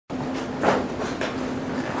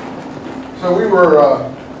So we were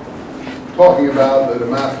talking about the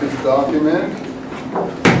Damascus Document.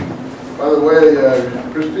 By the way,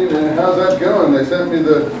 Christina, how's that going? They're sending me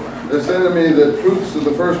the proofs of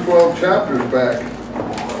the first 12 chapters back.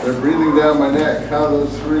 They're breathing down my neck. How those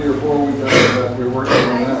 3 or 4 weeks that we're working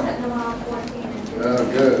on now?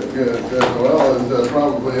 Good. Well, is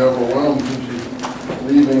probably overwhelmed since she's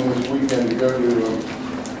leaving this weekend to go to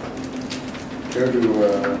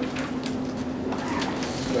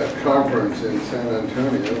that conference in San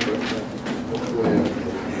Antonio, but hopefully it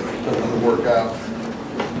doesn't work out.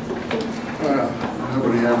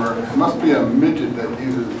 Nobody ever. It must be a midget that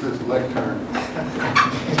uses this lectern.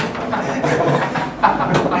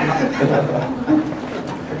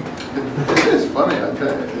 It is funny, I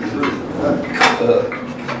tell you. It's really funny.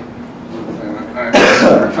 And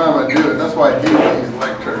every time I do it, that's why I hate these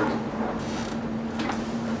lecterns.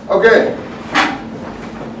 Okay.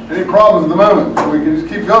 Any problems at the moment? We can just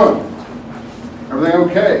keep going. Everything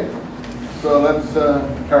okay? So let's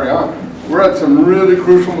carry on. We're at some really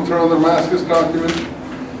crucial material in the Damascus Document.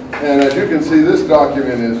 And as you can see, this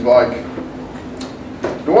document is like,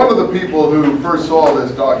 one of the people who first saw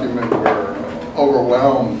this document were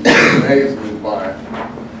overwhelmed in amazement by it.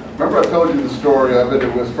 Remember I told you the story of it?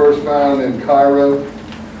 It was first found in Cairo.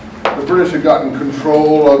 The British had gotten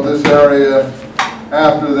control of this area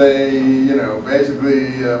after they,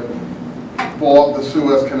 basically bought the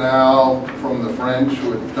Suez Canal from the French,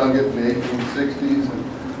 who had dug it in the 1860s.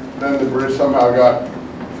 And then the British somehow got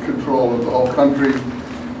control of the whole country.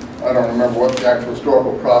 I don't remember what the actual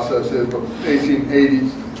historical process is, but in the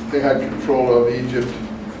 1880s they had control of Egypt.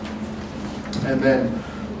 And then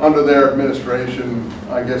under their administration,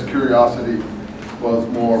 I guess curiosity was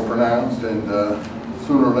more pronounced, and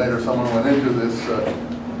sooner or later someone went into this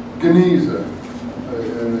Geniza,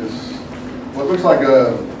 and this, what looks like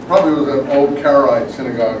probably was an old Karaite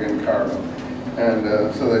synagogue in Cairo. And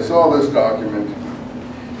so they saw this document.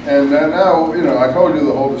 And now, I told you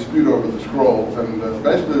the whole dispute over the scrolls, and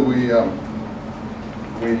basically we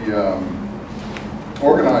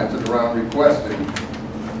organized it around requesting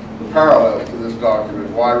the parallels to this document.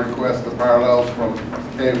 Why request the parallels from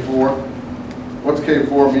Cave 4? What's Cave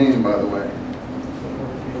 4 mean, by the way?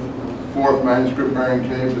 Fourth manuscript bearing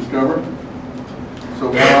cave discovered. So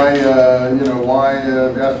why, why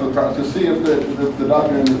ask for the parallels? To see if the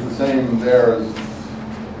document is the same there as,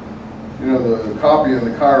 the copy in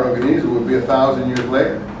the Cairo Geniza would be 1,000 years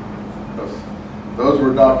later. Because those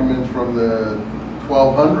were documents from the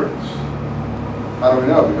 1200s. How do we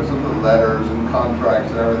know? Because of the letters and contracts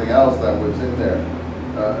and everything else that was in there.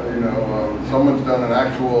 Someone's done an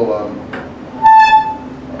actual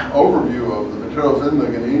overview of the materials in the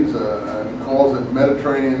Geniza and calls it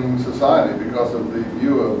Mediterranean society because of the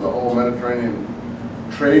view of the whole Mediterranean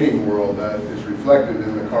trading world that is reflected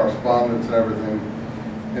in the correspondence and everything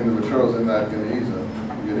in the materials in that Geniza.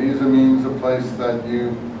 Geniza means a place that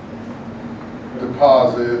you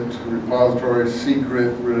deposit, repository,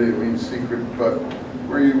 secret, really it means secret, but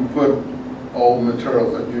where you put old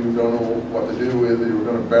materials that you don't know what to do with, you're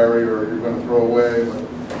going to bury or you're going to throw away, but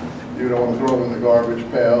you don't want to throw them in the garbage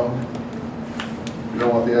pail. You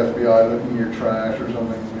don't want the FBI looking in your trash or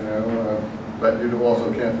something, but you also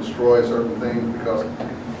can't destroy certain things because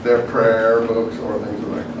they're prayer books or things of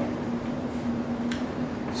that kind.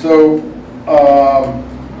 So,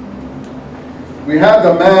 we have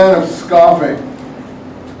the man of scoffing,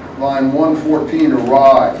 line 114,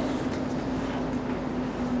 arise.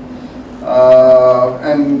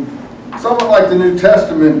 And somewhat like the New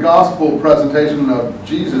Testament gospel presentation of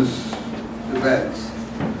Jesus' events,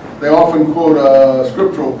 they often quote a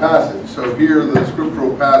scriptural passage. So here the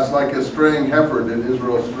scriptural passage, like a straying heifer did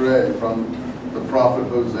Israel stray, from the prophet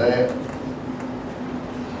Hosea.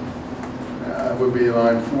 Would be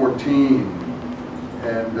line 14,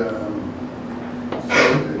 and so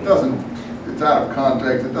it doesn't, it's out of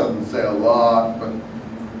context, it doesn't say a lot, but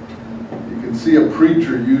you can see a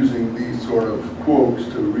preacher using these sort of quotes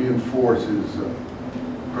to reinforce his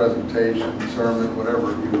presentation, sermon,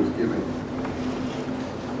 whatever he was giving.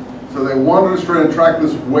 So they wandered astray in a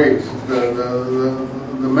trackless waste.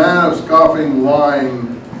 The man of scoffing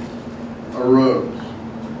lying arose,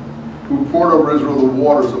 who poured over Israel the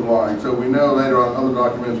waters of lying. So we know later on other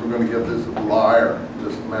documents we're going to get this liar,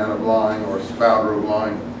 this man of lying, or spouter of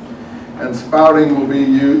lying. And spouting will be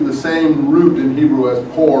used, the same root in Hebrew as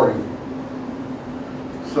pouring.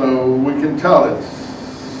 So we can tell it's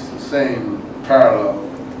the same parallel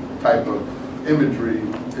type of imagery.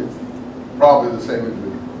 It's probably the same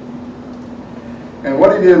imagery. And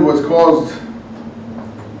what he did was cause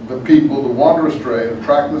the people to wander astray in a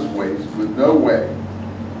trackless waste with no way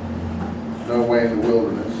in the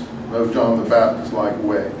wilderness. no John the Baptist-like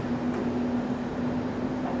way.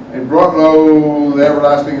 It brought low the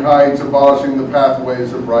everlasting heights, abolishing the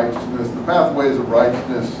pathways of righteousness. The pathways of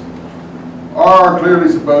righteousness are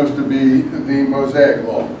clearly supposed to be the Mosaic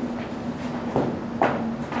law.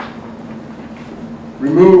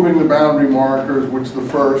 Removing the boundary markers which the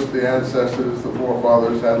first, the ancestors, the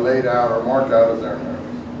forefathers had laid out or marked out as their inheritance.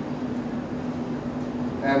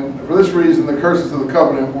 And for this reason, the curses of the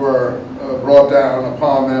covenant were brought down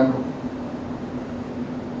upon them,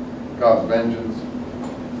 God's vengeance,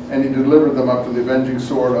 and he delivered them up to the avenging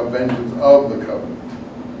sword of vengeance of the covenant.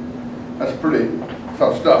 That's pretty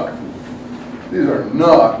tough stuff. These are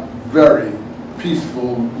not very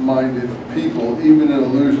peaceful-minded people, even in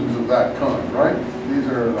illusions of that kind, right? These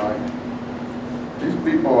are like, these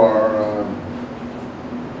people are,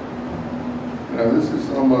 you know, this is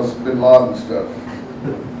almost Bin Laden stuff.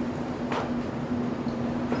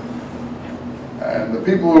 And the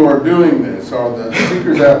people who are doing this are the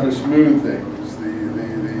seekers after smooth things,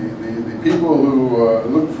 the people who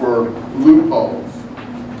look for loopholes,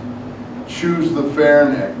 choose the fair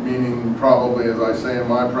neck, meaning probably, as I say in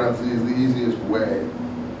my parentheses, the easiest way.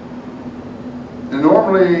 And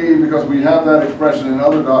normally, because we have that expression in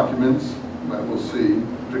other documents that we'll see,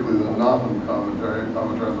 particularly the Nahum commentary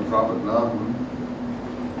on the prophet Nahum,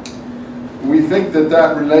 we think that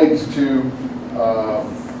that relates to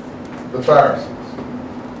the Pharisees.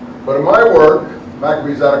 But in my work,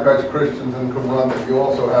 Maccabees, Zadokites, Christians, and Qumran, that you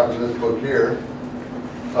also have in this book here,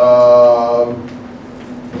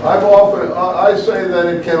 I say that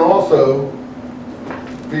it can also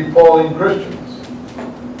be Pauline Christians.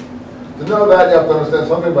 To know that, you have to understand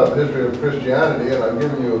something about the history of Christianity, and I've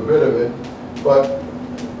given you a bit of it, but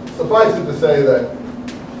suffice it to say that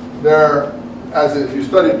there, as if you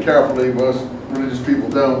study it carefully, most religious people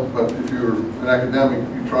don't, but if you're an academic,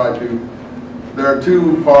 you try to. There are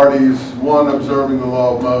two parties, one observing the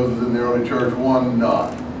law of Moses in the early church, one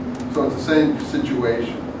not. So it's the same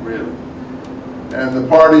situation, really. And the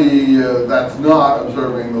party that's not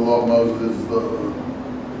observing the law of Moses is the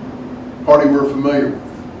party we're familiar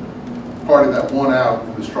with, the party that won out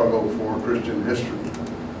in the struggle for Christian history,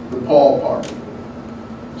 the Paul party.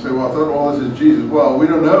 You say, well, I thought all this is Jesus. Well, we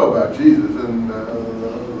don't know about Jesus, and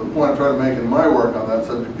the point I try to make in my work on that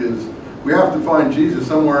subject is we have to find Jesus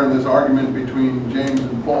somewhere in this argument between James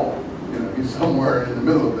and Paul. You know, he's somewhere in the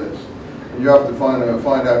middle of this. And you have to find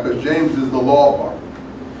out, because James is the law party.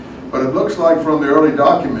 But it looks like from the early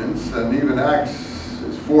documents, and even Acts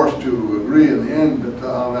is forced to agree in the end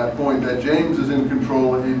on that point, that James is in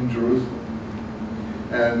control in Jerusalem.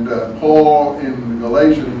 And Paul in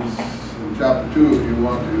Galatians, in chapter 2, if you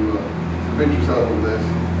want to convince yourself of this,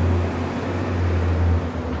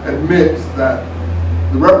 admits that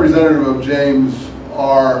the representative of James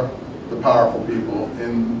are the powerful people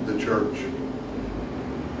in the church.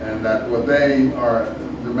 And that what they are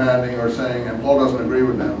demanding or saying, and Paul doesn't agree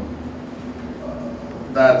with them,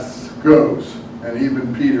 that goes. And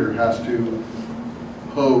even Peter has to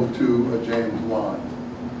hove to a James line.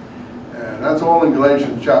 And that's all in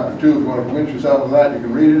Galatians chapter 2. If you want to convince yourself of that, you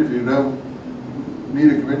can read it. If you don't need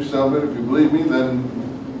to convince yourself of it, if you believe me, then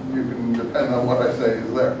you can depend on what I say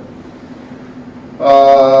is there.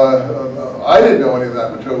 I didn't know any of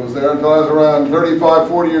that material was there until I was around 35,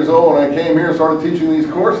 40 years old, and I came here and started teaching these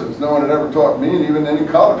courses. No one had ever taught me, and even any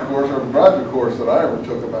college course or graduate course that I ever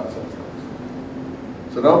took about such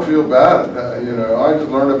things. So don't feel bad. You know, I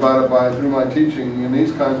just learned about it through my teaching in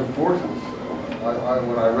these kinds of courses.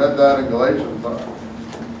 When I read that in Galatians,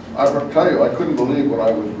 I tell you, I couldn't believe what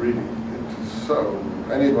I was reading. It's so,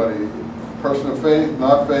 anybody, person of faith,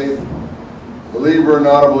 not faith, believer,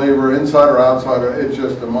 not a believer, insider, outsider, it's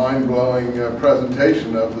just a mind-blowing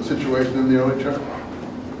presentation of the situation in the early church.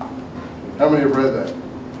 How many have read that?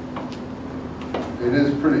 It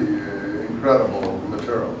is pretty incredible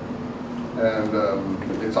material. And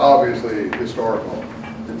it's obviously historical.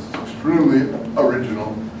 It's extremely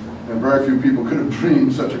original, and very few people could have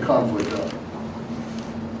dreamed such a conflict up.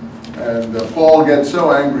 And Paul gets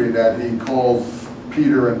so angry that he calls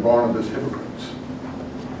Peter and Barnabas hypocrites.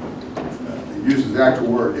 He uses the actual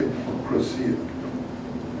word hypocrisy.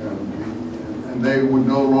 And they would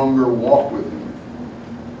no longer walk with him.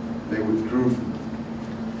 They withdrew from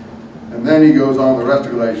him. And then he goes on the rest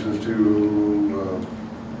of Galatians to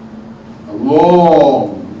a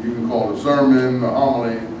long, you can call it a sermon, a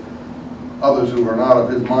homily. Others who are not of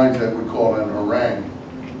his mindset would call it an harangue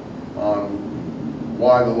on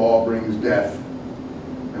why the law brings death,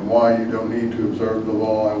 and why you don't need to observe the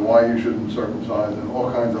law, and why you shouldn't circumcise, and all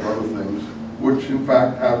kinds of other things, which in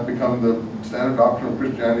fact have become the standard doctrine of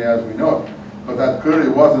Christianity as we know it. But that clearly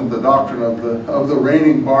wasn't the doctrine of the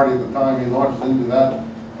reigning party at the time he launched into that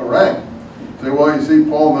harangue. Say, well, you see,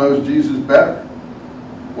 Paul knows Jesus better.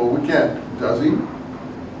 Well, we can't, does he?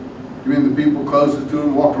 You mean the people closest to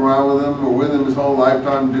him, walked around with him, or with him his whole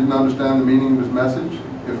lifetime, didn't understand the meaning of his message?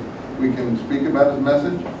 If we can speak about his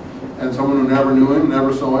message, and someone who never knew him,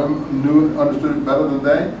 never saw him, understood it better than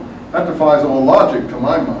they? That defies all logic to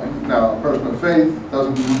my mind. Now, a person of faith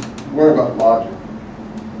doesn't worry about logic.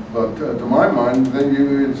 But to my mind,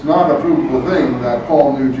 it's not a provable thing that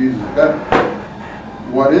Paul knew Jesus better.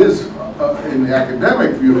 What is, in the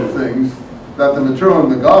academic view of things, that the material in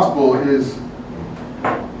the gospel is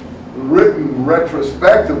written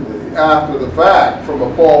retrospectively after the fact from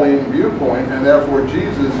a Pauline viewpoint, and therefore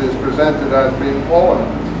Jesus is presented as being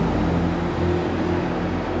Paulinized.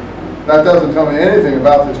 That doesn't tell me anything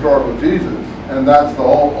about the historical Jesus, and that's the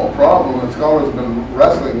whole problem that scholars have been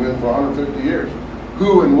wrestling with for 150 years.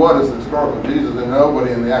 Who and what is the historical Jesus, and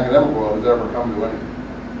nobody in the academic world has ever come to any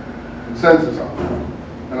consensus on that.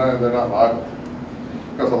 And they're not liable.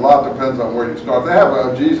 Because a lot depends on where you start. They have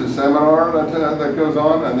a Jesus seminar that goes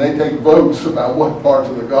on, and they take votes about what parts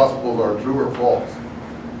of the Gospels are true or false.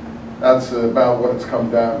 That's about what it's come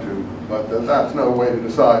down to. But that's no way to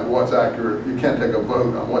decide what's accurate. You can't take a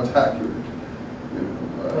vote on what's accurate.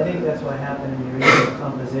 I think that's what happened in the original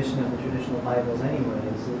composition of the traditional Bibles anyway.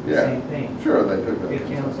 It's the same thing. Sure, they took that. Big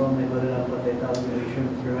council, and they put it up what they thought was going to be true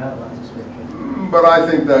throughout lots of scripture. But I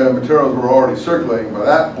think the materials were already circulating by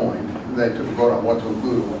that point. They took a vote on what to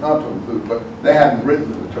include and what not to include, but they hadn't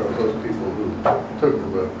written the materials, those people who took the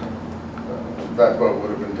vote. That vote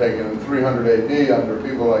would have been taken in 300 AD under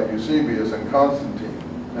people like Eusebius and Constantine.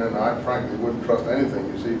 And I frankly wouldn't trust anything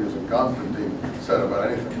Eusebius and Constantine said about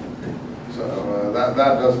anything. So that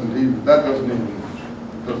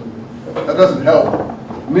doesn't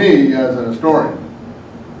help me as an historian.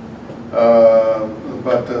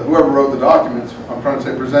 But whoever wrote the documents, I'm trying to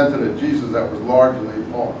say, presented a Jesus that was largely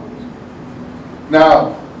Paulinized.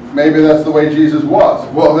 Now, maybe that's the way Jesus was.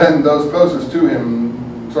 Well, then those closest to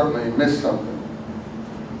him certainly missed something.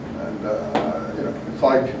 And it's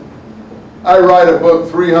like I write a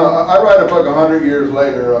book 100 years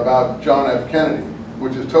later about John F. Kennedy,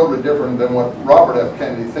 which is totally different than what Robert F.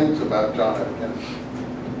 Kennedy thinks about John F. Kennedy.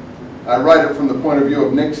 I write it from the point of view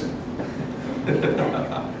of Nixon.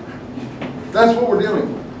 That's what we're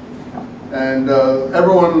dealing with. And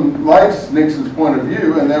everyone likes Nixon's point of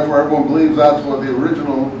view, and therefore everyone believes that's what the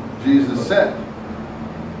original Jesus said.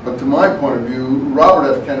 But to my point of view,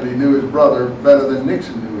 Robert F. Kennedy knew his brother better than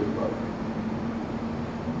Nixon knew his brother.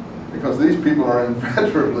 Because these people are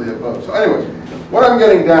immeasurably opposed. So anyway, what I'm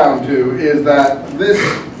getting down to is that this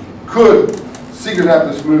could, seekers have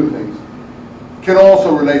to smooth things, can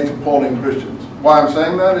also relate to Pauline Christians. Why I'm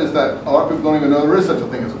saying that is that a lot of people don't even know there is such a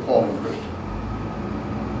thing as a Pauline Christian.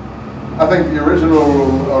 I think the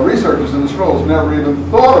original researchers in the scrolls never even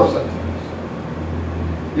thought of such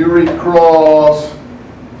things. You read Cross,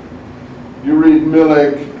 you read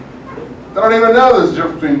Millick, they don't even know there's a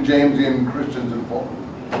difference between Jamesian Christians and Pauline.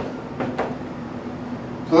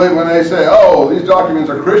 So when they say, oh, these documents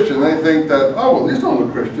are Christian, they think that, oh, well, these don't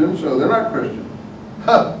look Christian, so they're not Christian.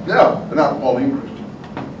 Huh, no, they're not Pauline Christian.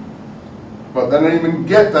 But they don't even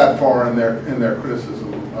get that far in their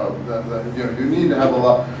criticism of that. You need to have a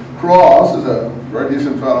lot. Cross is a very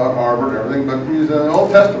decent fellow at Harvard and everything, but he's an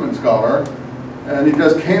Old Testament scholar, and he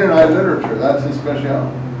does Canaanite literature. That's his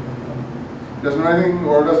specialty. He doesn't know anything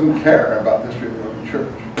or doesn't care about the history of the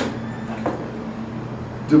church.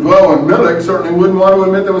 DeVoe and Millick certainly wouldn't want to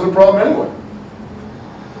admit there was a problem anyway.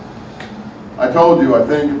 I told you, I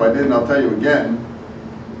think, if I didn't, I'll tell you again,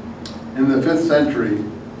 in the 5th century,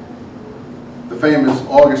 the famous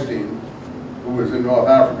Augustine, who was in North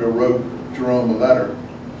Africa, wrote Jerome a letter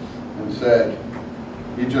and said,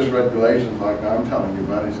 he just read Galatians like I'm telling you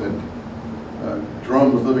about. He said,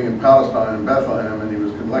 Jerome was living in Palestine in Bethlehem, and he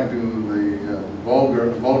was collecting the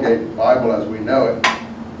Vulgate Bible as we know it,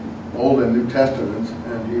 Old and New Testaments,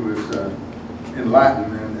 and he was in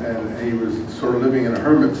Latin, and he was sort of living in a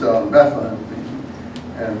hermit cell in Bethlehem.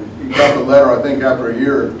 And he got the letter, I think, after a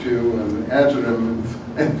year or two, and answered him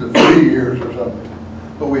into 3 years or something.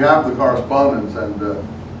 But we have the correspondence, and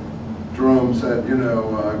Jerome said,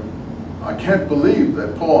 I can't believe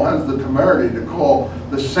that Paul has the temerity to call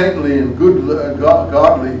the saintly and good,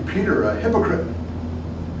 godly Peter a hypocrite.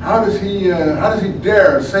 How does he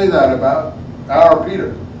dare say that about our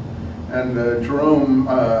Peter? And Jerome,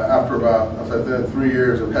 after about, as I said, 3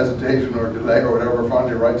 years of hesitation or delay or whatever,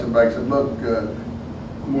 finally writes him back and said, look,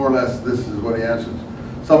 more or less this is what he answers.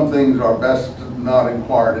 Some things are best not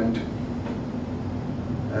inquired into.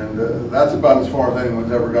 And that's about as far as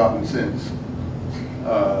anyone's ever gotten since.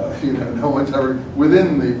 No one's ever,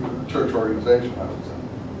 within the church organization, I would say.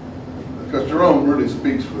 Because Jerome really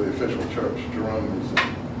speaks for the official church. Jerome is a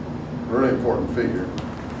really important figure.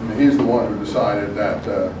 I mean, he's the one who decided that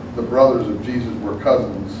the brothers of Jesus were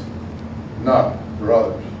cousins, not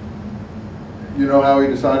brothers. You know how he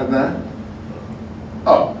decided that?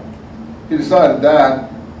 Oh, he decided that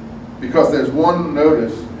because there's one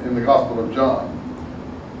notice in the Gospel of John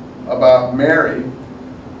about Mary,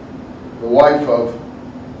 the wife of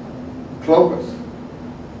Clopas,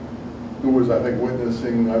 who was, I think,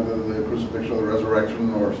 witnessing either the crucifixion or the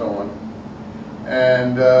resurrection or so on.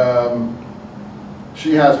 And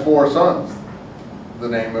she has 4 sons, the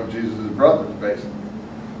name of Jesus' brothers, basically.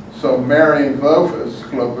 So Mary and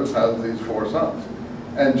Clopas has these 4 sons.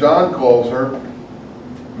 And John calls her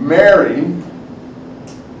Mary,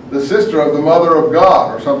 the sister of the mother of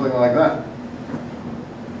God, or something like that.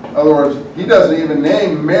 In other words, he doesn't even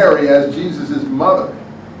name Mary as Jesus' mother.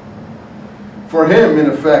 For him, in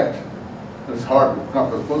effect, it's hard,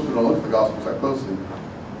 because most people don't look at the Gospels that closely.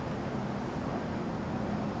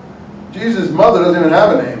 Jesus' mother doesn't even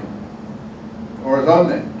have a name, or is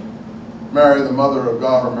unnamed. Mary, the mother of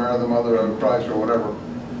God, or Mary, the mother of Christ, or whatever.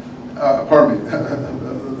 Pardon me,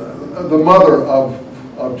 the mother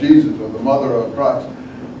of Jesus, or the mother of Christ.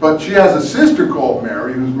 But she has a sister called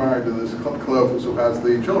Mary, who's married to this Clopas who has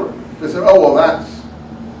the children. They said, oh, well,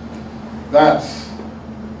 that's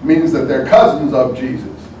means that they're cousins of Jesus.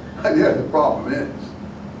 Yeah, the problem is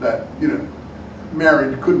that,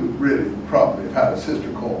 Mary couldn't really probably have had a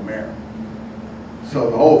sister called Mary. So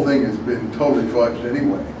the whole thing has been totally fudged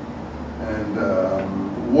anyway. And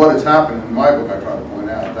what has happened in my book, I try to point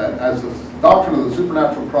out, that as the doctrine of the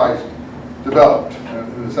supernatural Christ developed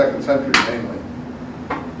in the 2nd century mainly,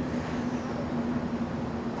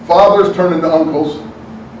 fathers turned into uncles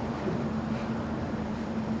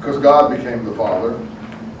because God became the father.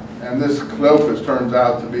 And this Clopas turns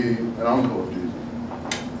out to be an uncle of Jesus.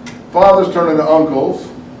 Fathers turn into uncles.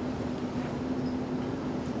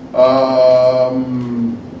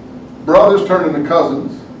 Brothers turn into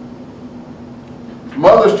cousins.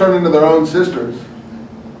 Mothers turn into their own sisters.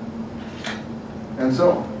 And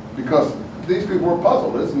so on. Because these people were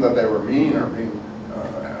puzzled. It isn't that they were mean or being,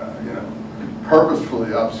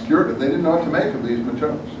 purposefully obscured. They didn't know what to make of these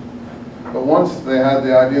materials. But once they had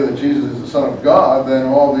the idea that Jesus is the Son of God, then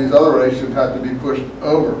all these other relationships had to be pushed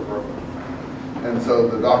over. And so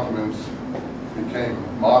the documents became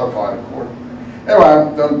modified accordingly. Anyway,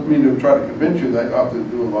 I don't mean to try to convince you that you have to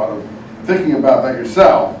do a lot of thinking about that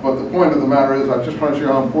yourself, but the point of the matter is I'm just trying to show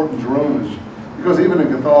you how important Jerome is. Because even in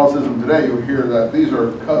Catholicism today, you hear that these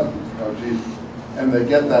are cousins of Jesus. And they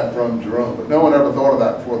get that from Jerome. But no one ever thought of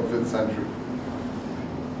that before the 5th century.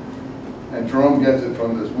 And Jerome gets it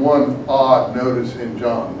from this one odd notice in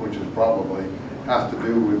John, which is probably has to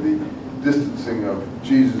do with the distancing of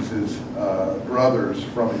Jesus' brothers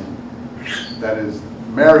from him. That is,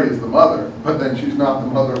 Mary is the mother, but then she's not the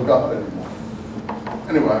mother of God anymore.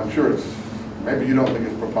 Anyway, I'm sure maybe you don't think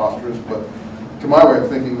it's preposterous, but to my way of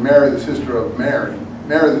thinking, Mary, the sister of Mary,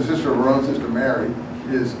 Mary, the sister of her own sister Mary,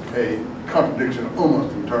 is a contradiction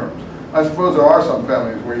almost in terms. I suppose there are some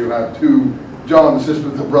families where you have 2 John, the sister,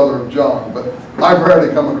 the brother of John, but I've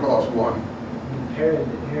rarely come across one.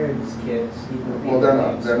 Herod's kids. Well, they're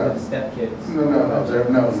not. Step kids. No.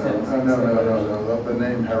 The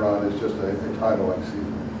name Herod is just a title like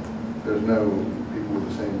Caesar. There's no people with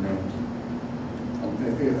the same names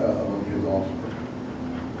among his offspring.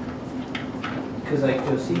 Because like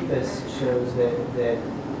Josephus shows that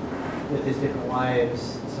with his different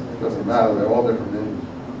wives, some of it doesn't matter. They're all different names.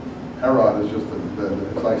 Herod is just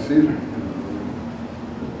it's like Caesar.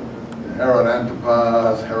 Herod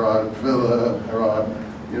Antipas, Herod Philip, Herod,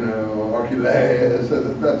 Archelaus.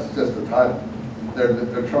 That's just the title.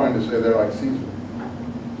 They're trying to say they're like Caesar.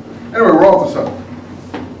 Anyway, we're off the subject,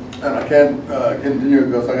 and I can't continue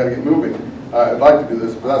because I got to get moving. I'd like to do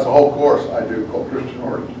this, but that's a whole course I do called Christian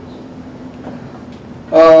Origins,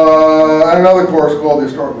 and another course called The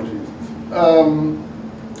Historical Jesus.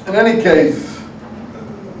 In any case,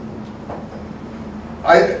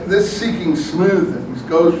 this seeking smoothness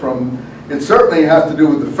goes from, it certainly has to do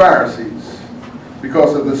with the Pharisees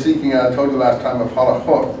because of the seeking, I told you last time, of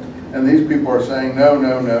halachot. And these people are saying, no,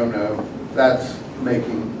 that's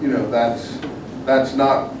making,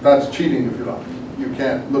 that's cheating, if you like. You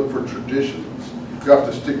can't look for traditions. You have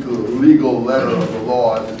to stick to the legal letter of the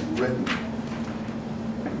law as it's written.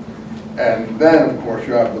 And then, of course,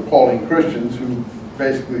 you have the Pauline Christians who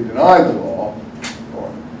basically deny the law,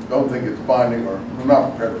 or don't think it's binding, or are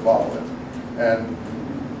not prepared to follow it. And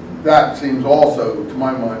that seems also, to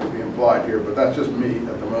my mind, to be implied here, but that's just me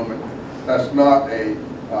at the moment. That's not a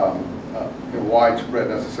widespread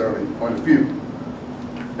necessarily point of view.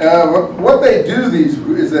 What they do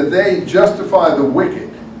is that they justify the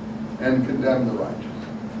wicked and condemn the righteous.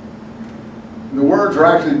 The words are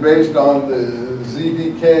actually based on the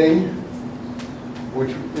ZDK,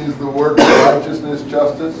 which is the word for righteousness,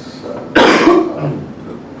 justice,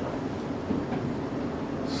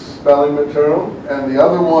 spelling material, and the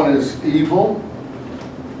other one is evil.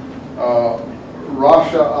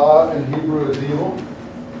 Rasha'ah in Hebrew is evil.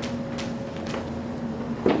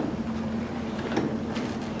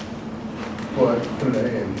 Well, I put an A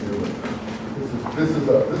in here. This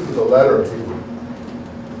is a letter in Hebrew,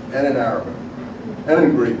 and in Arabic, and in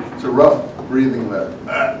Greek. It's a rough breathing letter.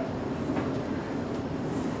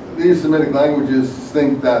 These Semitic languages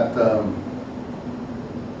think that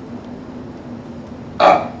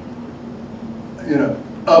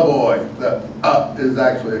a boy, that is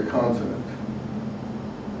actually a consonant.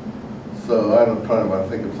 So I'm trying to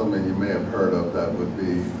think of something you may have heard of that would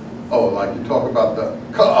be, like you talk about the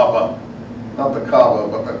Kaaba, not the Kaaba,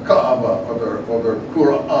 but the Kaaba, or the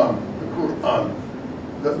Qur'an, the Qur'an.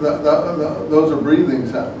 Those are breathing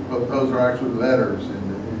sounds, but those are actually letters in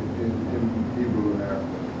Hebrew and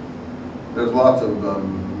Arabic. There's lots of I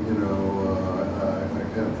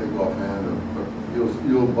can't think offhand, but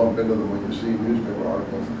you'll bump into them when you see newspaper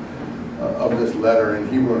articles of this letter in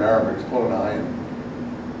Hebrew and Arabic. It's called an ayin,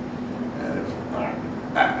 and it's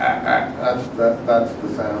that's the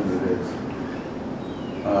sound it is.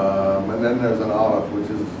 And then there's an aleph, which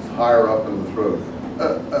is higher up in the throat,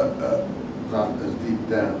 not as deep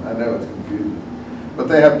down. I know it's confusing, but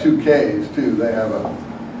they have two K's too. They have a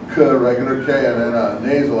K, regular K, and then a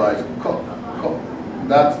nasalized K.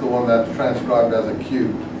 That's the one that's transcribed as a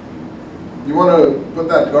Q. You want to put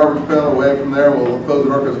that garbage pail away from there? We'll close the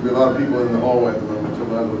door because there'll be a lot of people in the hallway at the moment, so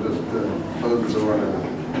might as well just close the door now.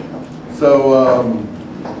 So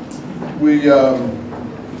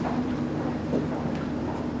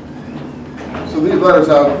so these letters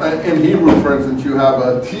have, in Hebrew, for instance, you have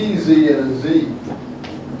a TZ and a Z,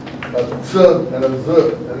 a Z and a Z,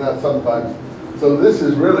 and that sometimes. So this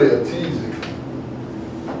is really a TZ.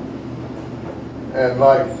 And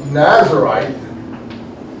like Nazarite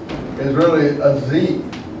is really a Z.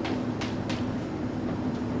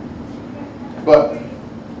 But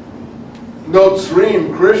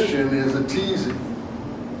Notzrim, Christian, is a TZ.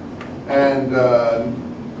 And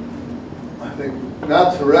I think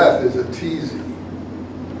Nazareth is a TZ.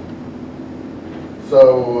 So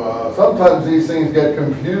sometimes these things get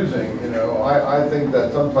confusing. I think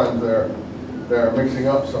that sometimes they're mixing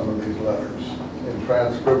up some of these letters in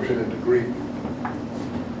transcription into Greek.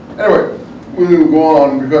 Anyway, we'll go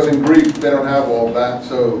on because in Greek they don't have all that.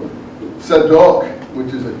 So Zadok,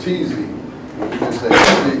 which is a TZ, which is a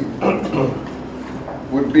Z,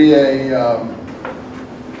 would be an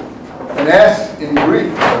S in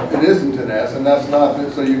Greek. It isn't an S, and that's not.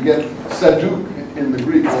 So you get Saduk in the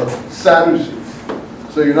Greek, or Sadducees.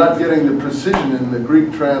 So you're not getting the precision in the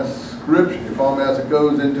Greek transcription. You follow me? As it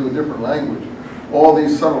goes into a different language, all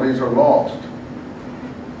these subtleties are lost.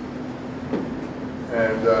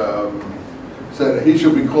 And said he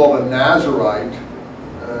shall be called a Nazarite,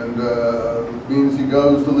 and means he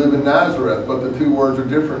goes to live in Nazareth, but the two words are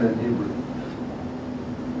different in Hebrew.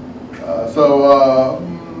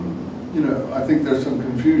 I think there's some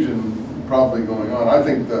confusion probably going on. I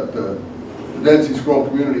think that the Dead Sea Scroll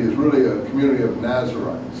community is really a community of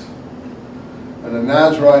Nazarites. And a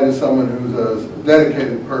Nazarite is someone who's a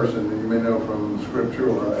dedicated person, and you may know from Scripture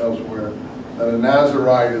or elsewhere, that a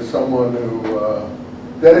Nazarite is someone who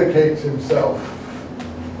dedicates himself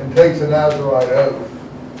and takes a Nazarite oath.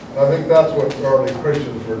 And I think that's what early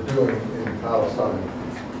Christians were doing in Palestine.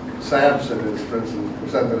 Samson is, for instance,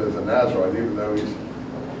 presented as a Nazarite, even though he's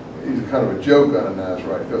kind of a joke on a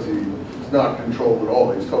Nazarite because he's not controlled at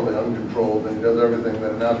all. He's totally uncontrolled, and he does everything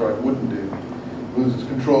that a Nazarite wouldn't do. Loses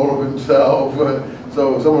control of himself.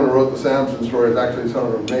 So someone who wrote the Samson story is actually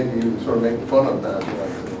sort of making fun of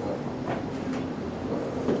Nazarites.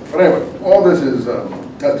 But anyway, all this is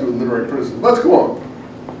has to do with literary criticism. Let's go on.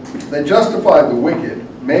 They justify the wicked.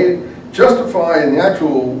 Justify in the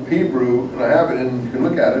actual Hebrew, and I have it, and you can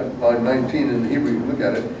look at it, line 19 in the Hebrew, you can look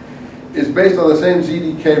at it, is based on the same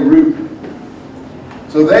ZDK root.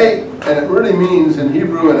 So and it really means in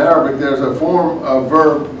Hebrew and Arabic, there's a form of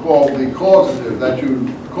verb called the causative, that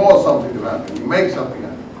you cause something to happen, you make something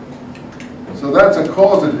happen. So that's a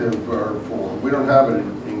causative verb form. We don't have it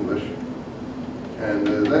in English. And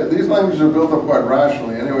these languages are built up quite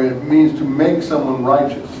rationally. Anyway, it means to make someone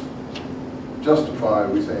righteous. Justify,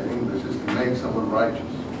 we say in English, is to make someone righteous.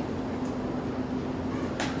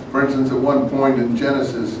 For instance, at one point in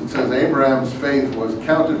Genesis, it says Abraham's faith was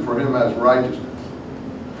counted for him as righteousness.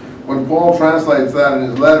 When Paul translates that in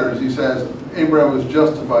his letters, he says Abraham was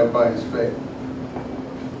justified by his faith.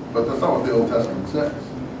 But that's not what the Old Testament says.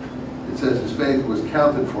 It says his faith was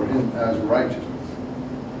counted for him as righteousness.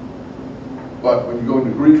 But when you go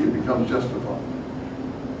into Greek, it becomes justified.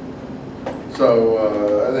 So,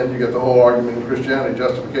 and then you get the whole argument in Christianity,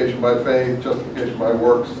 justification by faith, justification by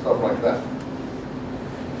works, stuff like that.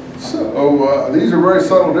 So, these are very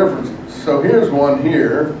subtle differences. So here's one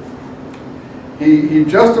here. He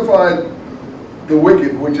justified the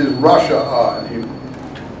wicked, which is Rasha in Hebrew.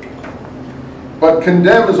 But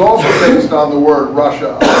condemn is also based on the word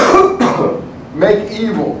Rasha. Make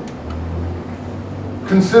evil.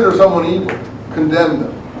 Consider someone evil. Condemn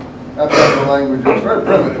them. That's how the language is. Very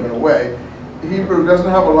primitive in a way. Hebrew doesn't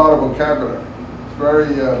have a lot of vocabulary. It's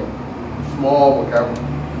very small vocabulary.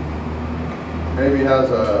 Maybe has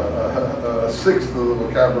a sixth of the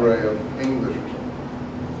vocabulary of English or something.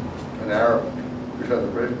 And Arabic, which has a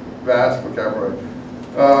very vast vocabulary.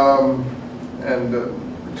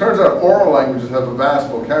 It turns out oral languages have a vast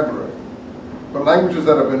vocabulary. But languages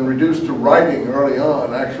that have been reduced to writing early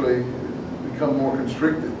on actually become more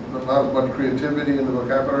constricted. Not as much creativity in the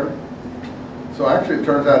vocabulary. So actually it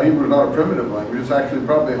turns out Hebrew is not a primitive language. It's actually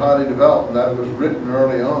probably highly developed, and that it was written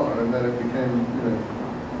early on, and then it became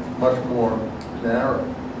much more narrow.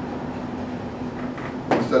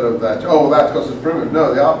 Instead of that, oh, well, that's because it's primitive.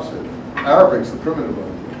 No, the opposite. Arabic's the primitive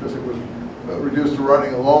language because it was reduced to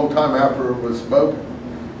writing a long time after it was spoken.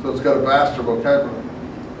 So it's got a vaster vocabulary.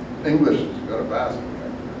 English has got a vast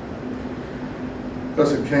vocabulary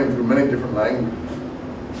because it came through many different languages.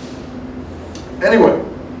 Anyway,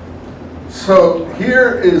 so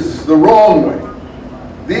here is the wrong way.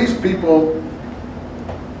 These people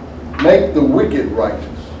make the wicked righteous.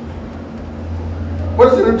 What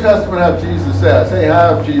does the New Testament have Jesus say? I say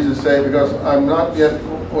have Jesus say because I'm not yet,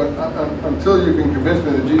 until you can convince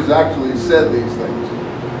me that Jesus actually said these things,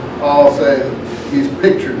 I'll say that he's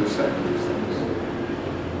pictured as saying these things.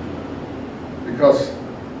 Because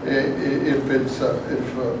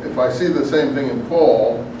if I see the same thing in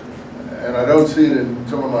Paul, and I don't see it in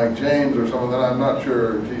someone like James or someone, then I'm not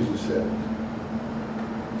sure Jesus said it.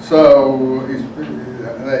 So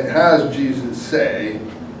has Jesus say,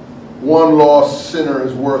 one lost sinner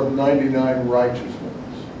is worth 99 righteous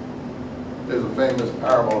ones? There's a famous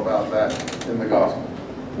parable about that in the Gospel.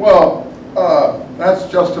 Well, that's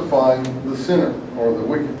justifying the sinner or the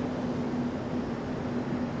wicked,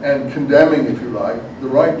 and condemning, if you like, the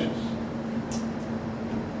righteous.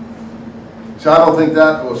 So I don't think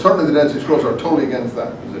that, well, certainly the Dead Sea Scrolls are totally against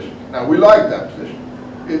that position. Now, we like that position.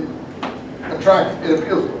 It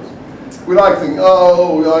appeals to us. We like thinking,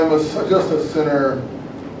 oh, I'm just a sinner,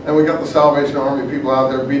 and we got the Salvation Army people out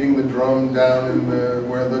there beating the drum down in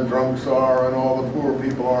where the drunks are and all the poor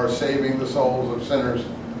people are, saving the souls of sinners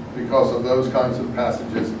because of those kinds of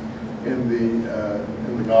passages in the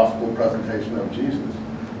gospel presentation of Jesus.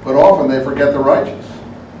 But often they forget the righteous.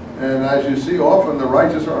 And as you see, often the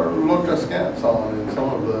righteous are looked askance on in some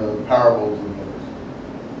of the parables and those.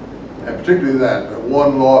 And particularly that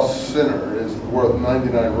one lost sinner is worth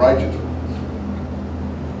 99 righteous ones.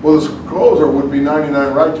 Well, the scrolls would be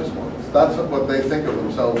 99 righteous ones. That's what they think of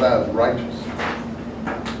themselves as, righteous.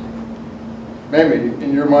 Maybe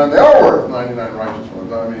in your mind they are worth 99 righteous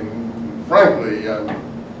ones. I mean, frankly,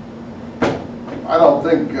 I don't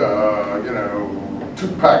think,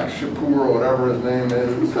 Tupac Shakur or whatever his name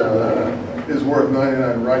is worth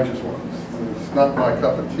 99 righteous ones. It's not my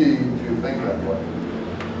cup of tea to think that way.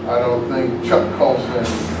 I don't think Chuck Colson is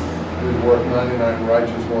worth 99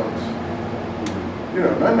 righteous ones.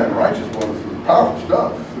 99 righteous ones is powerful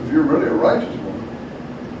stuff. If you're really a righteous one,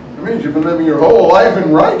 it means you've been living your whole life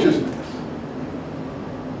in righteousness.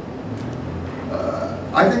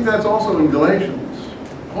 I think that's also in Galatians.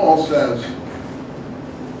 Paul says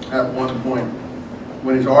at one point,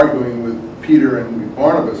 when he's arguing with Peter and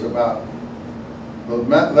Barnabas about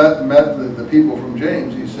the people from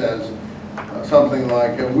James, he says something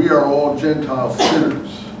like, we are all Gentile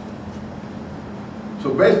sinners.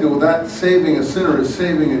 So basically, with that, saving a sinner is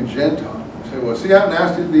saving a Gentile. You say, well, see how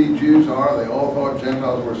nasty the Jews are? They all thought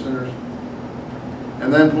Gentiles were sinners.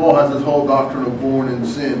 And then Paul has this whole doctrine of born in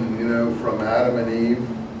sin, from Adam and Eve.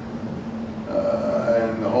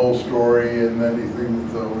 And the whole story, and then he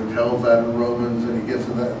tells that in Romans, and he gets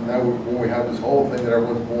to that, and now we have this whole thing that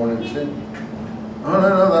everyone's born in sin.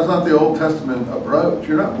 No, that's not the Old Testament approach.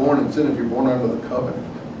 You're not born in sin if you're born under the covenant.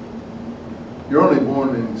 You're only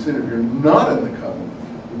born in sin if you're not in the covenant.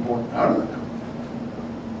 You're born out of the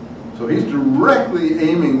covenant. So he's directly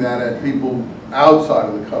aiming that at people outside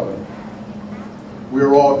of the covenant. We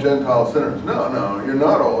are all Gentile sinners. No, you're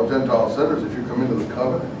not all Gentile sinners if you come into the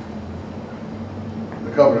covenant.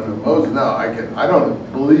 The covenant of Moses. Now, I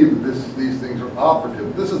don't believe these things are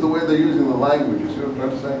operative. This is the way they're using the language. You see what I'm trying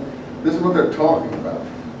to say? This is what they're talking about.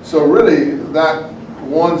 So really, that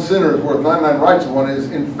one sinner is worth 99 righteous one is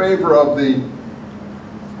in favor of the,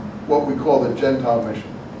 what we call the Gentile mission,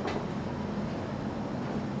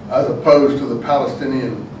 as opposed to the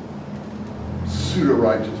Palestinian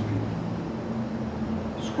pseudo-righteous people,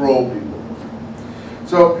 scroll people.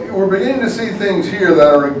 So we're beginning to see things here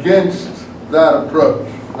that are against that approach.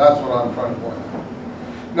 That's what I'm trying to point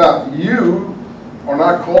out. Now, you are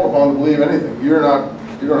not called upon to believe anything. You don't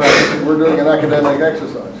have, we're doing an academic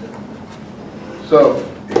exercise here. So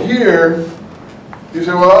here, you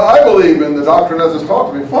say, well, I believe in the doctrine as it's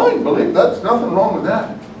taught to me. Fine, believe. That's nothing wrong with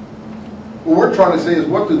that. What we're trying to say is,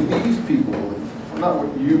 what do these people believe, not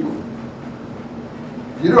what you believe.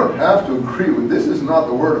 You don't have to agree with, this is not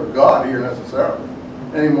the word of God here necessarily,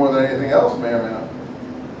 any more than anything else may or may not.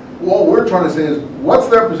 What we're trying to say is, what's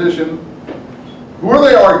their position? Who are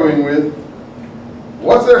they arguing with?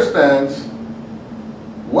 What's their stance?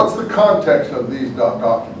 What's the context of these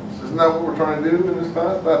documents? Isn't that what we're trying to do in this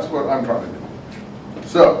class? That's what I'm trying to do.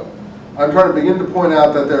 So, I'm trying to begin to point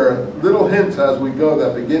out that there are little hints as we go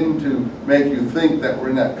that begin to make you think that we're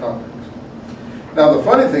in that context. Now, the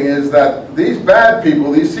funny thing is that these bad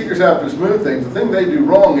people, these seekers after smooth things, the thing they do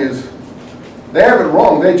wrong is, they have it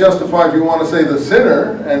wrong. They justify, if you want to say, the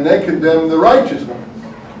sinner, and they condemn the righteous one.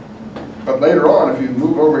 But later on, if you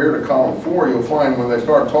move over here to column 4, you'll find when they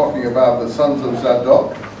start talking about the sons of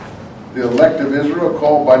Zadok, the elect of Israel,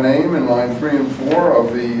 called by name in line 3 and 4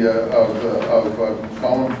 of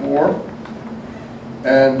column 4.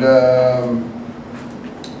 And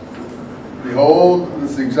behold,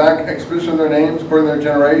 this is the exact exposition of their names, according to their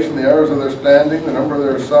generation, the errors of their standing, the number of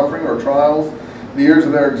their suffering or trials, the years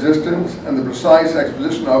of their existence, and the precise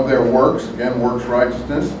exposition of their works. Again, works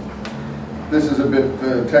righteousness. This is a bit,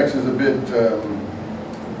 the text is a bit,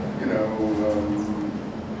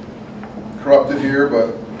 corrupted here,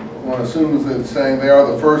 but one assumes that it's saying they are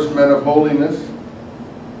the first men of holiness,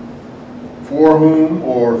 for whom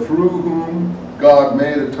or through whom God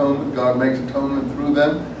made atonement. God makes atonement through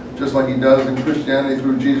them, just like he does in Christianity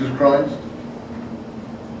through Jesus Christ.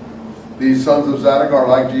 These sons of Zadok are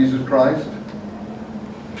like Jesus Christ.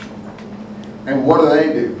 And what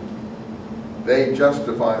do? They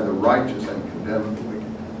justify the righteous and condemn the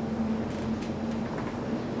wicked.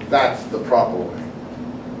 That's the proper way.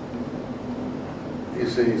 You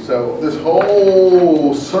see, so this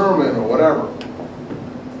whole sermon or whatever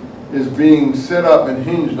is being set up and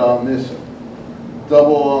hinged on this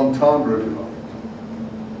double entendre, if you like.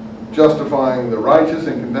 Justifying the righteous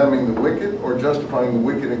and condemning the wicked, or justifying the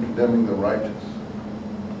wicked and condemning the righteous.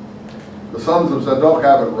 The sons of Zadok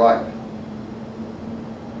have it right.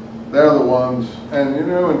 They're the ones, and in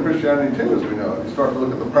Christianity too, as we know, you start to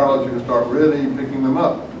look at the parallels, you can start really picking them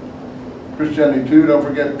up. Christianity too, don't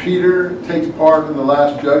forget, Peter takes part in the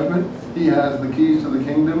last judgment. He has the keys to the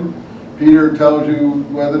kingdom. Peter tells you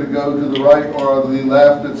whether to go to the right or the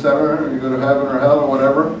left, etc., or you go to heaven or hell or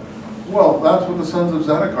whatever. Well, that's what the sons of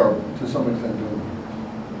Zadok are, to some extent, doing.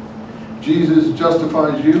 Jesus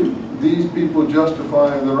justifies you. These people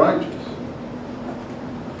justify the righteous.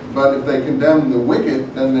 But if they condemn the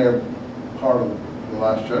wicked, then they're part of the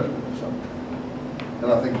last judgment or something.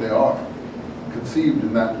 And I think they are conceived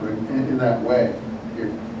in that way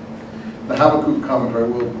here. The Habakkuk commentary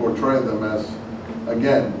will portray them as,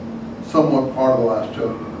 again, somewhat part of the last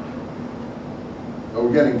judgment. But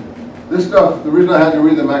we're getting this stuff. The reason I had you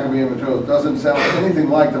read the Maccabean material doesn't sound anything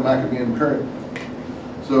like the Maccabean period.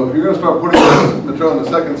 So if you're going to start putting this material in the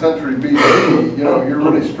 2nd century BC, you're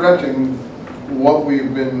really stretching what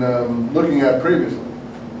we've been looking at previously.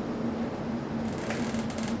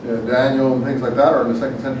 Daniel and things like that are in the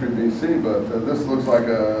 2nd century BC, but this looks like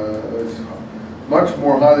it's much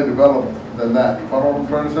more highly developed than that. You follow what I'm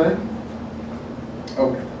trying to say?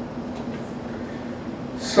 Okay.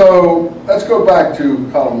 So let's go back to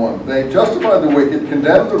column 1. They justify the wicked,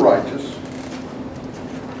 condemn the righteous.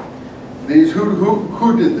 These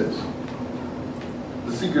who did this?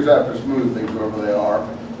 The seekers after smooth things, whoever they are.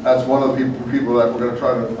 That's one of the people that we're going to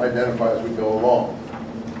try to identify as we go along.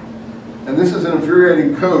 And this is an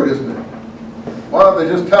infuriating code, isn't it? Why don't they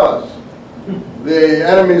just tell us? The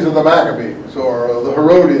enemies of the Maccabees, or the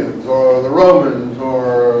Herodians, or the Romans,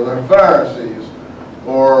 or the Pharisees,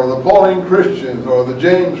 or the Pauline Christians, or the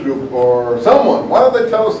James group, or someone. Why don't they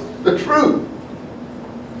tell us the truth?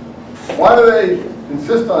 Why do they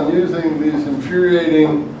insist on using these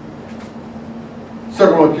infuriating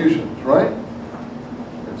circumlocutions, right?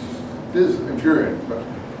 It is infuriating, but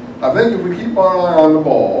I think if we keep our eye on the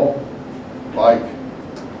ball, like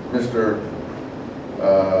Mr.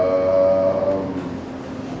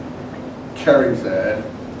 Kerry said,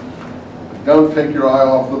 don't take your eye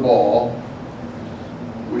off the ball,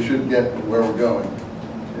 we should get where we're going,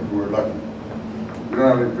 if we're lucky. We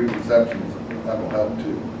don't have any preconceptions, that will help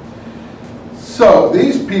too. So,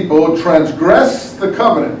 these people transgress the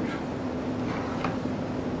covenant.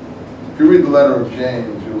 If you read the letter of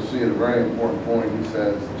James, you'll see at a very important point. He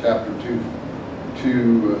says, chapter 2,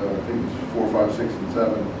 I think it's 4, 5, 6, and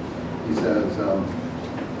 7, he says,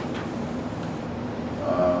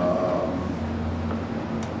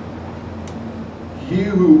 he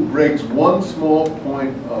who breaks one small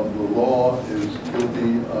point of the law is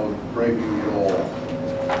guilty of breaking it all.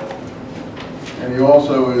 And he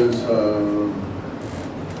also is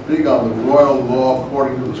big on the royal law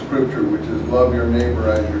according to the scripture, which is love your neighbor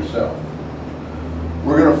as yourself.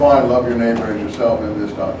 We're going to find love your neighbor as yourself in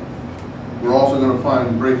this document. We're also going to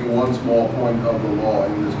find breaking one small point of the law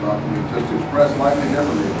in this document, just expressed slightly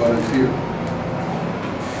differently, but it's here.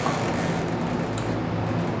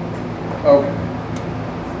 Okay.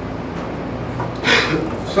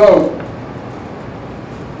 So,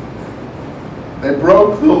 they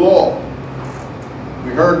broke the law.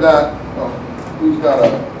 We heard that. Oh, who's got a,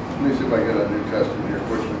 let me see if I get a New Testament here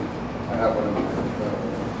quickly. I have one in the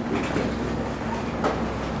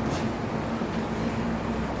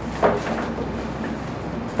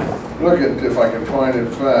look at if I can find it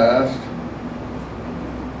fast.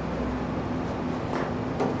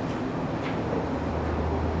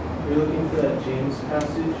 You're looking for that James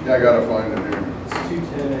passage? Yeah, I gotta find it here. It's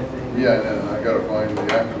 2:10, I think. Yeah, no, I gotta find the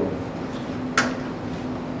actual.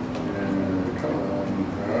 Come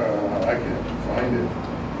on, I can't find it.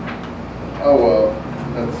 Oh well,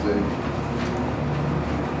 let's see.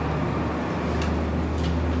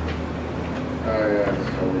 Oh yeah, it's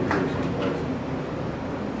over here someplace.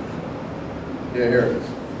 Yeah, here it is.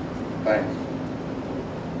 Thanks.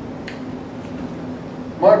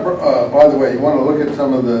 By the way, you want to look at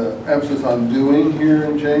some of the emphasis on doing here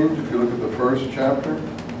in James. If you look at the first chapter,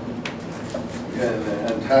 again,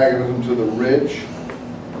 antagonism to the rich.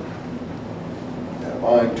 At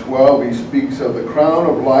line 12, he speaks of the crown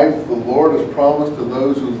of life the Lord has promised to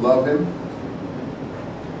those who love him.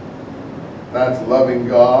 That's loving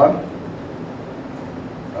God.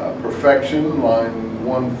 Perfection, line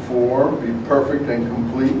 1:4, be perfect and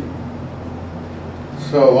complete.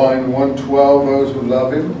 So line 112, those who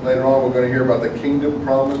love him. Later on we're going to hear about the kingdom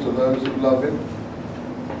promised to those who love him.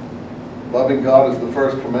 Loving God is the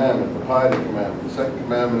first commandment, the piety commandment. The second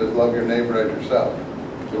commandment is love your neighbor as yourself,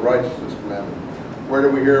 the righteousness commandment. Where do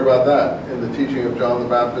we hear about that? In the teaching of John the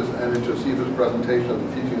Baptist and in Josephus' presentation of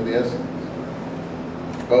the teaching of the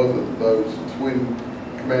Essenes. Both of those twin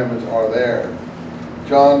commandments are there.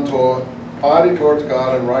 John taught piety towards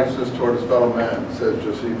God and righteousness toward his fellow man, says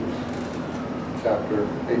Josephus. Chapter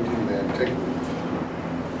 18 of the Antiquities.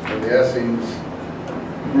 And the Essenes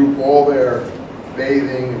group all their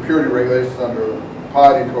bathing and purity regulations under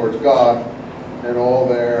piety towards God and all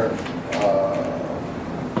their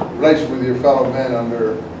relation with your fellow men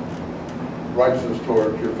under righteousness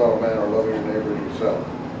towards your fellow man or loving your neighbor as yourself.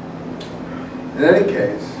 In any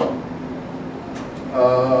case,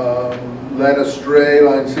 led astray,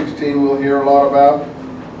 line 16 we'll hear a lot about.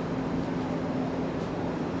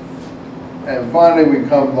 And finally we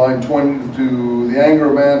come line 20 to the anger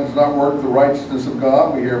of man does not work the righteousness of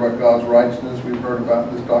God. We hear about God's righteousness. We've heard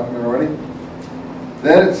about this document already.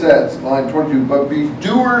 Then it says, line 22, but be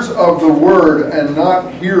doers of the word and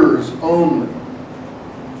not hearers only.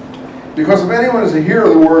 Because if anyone is a hearer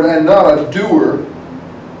of the word and not a doer,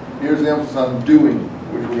 here's the emphasis on doing,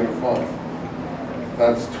 which we're going to find.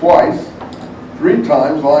 That's twice, 3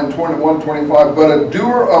 times, line 21, 25, but a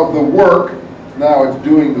doer of the work, now it's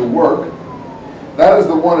doing the work, that is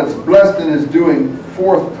the one that's blessed in his doing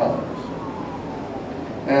 4th times.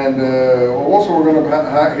 And also we're going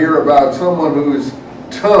to hear about someone whose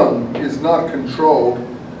tongue is not controlled,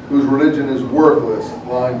 whose religion is worthless,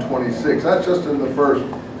 line 26. That's just in the first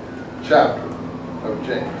chapter of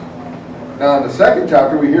James. Now in the second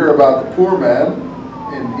chapter we hear about the poor man,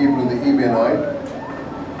 in Hebrew the Ebionite.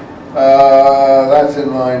 That's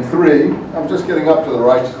in line 3. I'm just getting up to the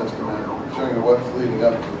righteousness commandment, showing you what's leading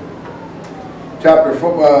up to it. Chapter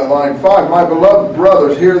line 5, my beloved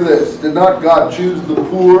brothers, hear this. Did not God choose the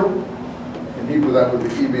poor? In Hebrew that would be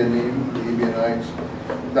Ebionim, the Ebionites.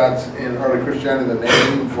 That's in early Christianity the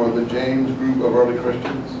name for the James group of early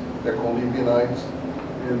Christians. They're called Ebionites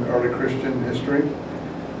in early Christian history.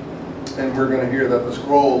 And we're going to hear that the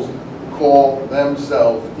scrolls call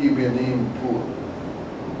themselves Ebionim poor.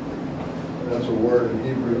 That's a word in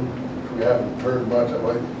Hebrew we haven't heard much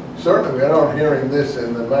of. Certainly we aren't hearing this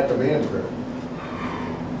in the Maccabean period.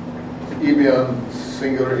 Ebion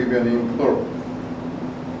singular, ebionim plural.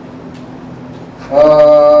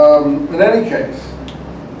 In any case,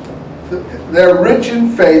 they're rich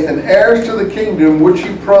in faith and heirs to the kingdom which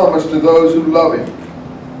he promised to those who love him.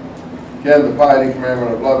 Again, the piety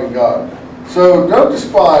commandment of loving God. So don't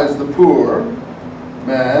despise the poor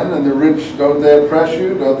man and the rich. Don't they oppress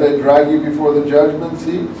you? Don't they drag you before the judgment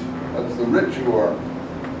seat? That's the rich who are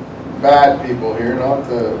bad people here, not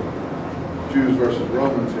the Jews versus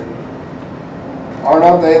Romans here. Are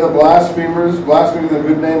not they the blasphemers, blaspheming the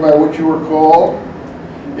good name by which you were called?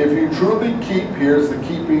 If you truly keep, here's the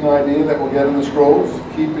keeping idea that we'll get in the scrolls.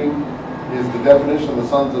 Keeping is the definition of the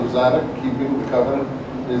sons of Zadok. Keeping the covenant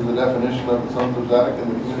is the definition of the sons of Zadok in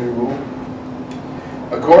the community rule.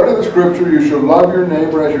 According to the scripture, you shall love your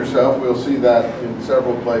neighbor as yourself. We'll see that in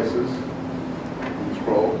several places in the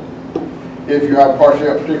scroll. If you have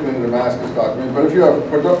partiality, particularly in the Damascus Document, but if you have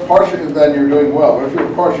partiality, then you're doing well. But if you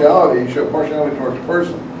have partiality, you show partiality towards a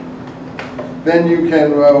person, then you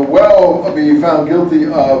can well be found guilty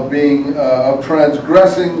of being of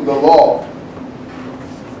transgressing the law.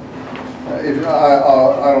 If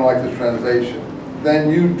I don't like this translation, then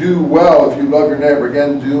you do well if you love your neighbor.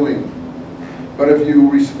 Again, doing. But if you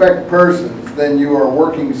respect persons, then you are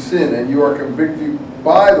working sin, and you are convicted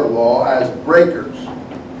by the law as breakers.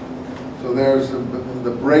 So there's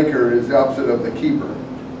the breaker is the opposite of the keeper.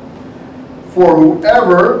 For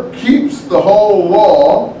whoever keeps the whole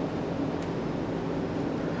law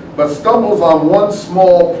but stumbles on one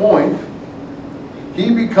small point,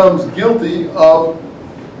 he becomes guilty of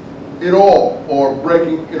it all, or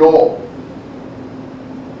breaking it all.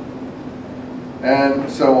 And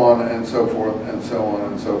so on and so forth, and so on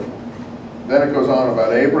and so forth. Then it goes on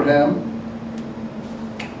about Abraham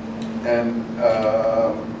and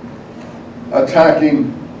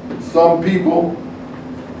attacking some people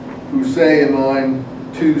who say in line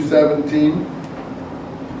 217,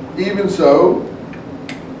 even so,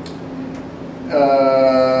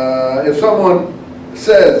 if someone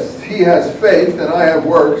says he has faith and I have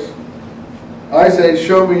works, I say,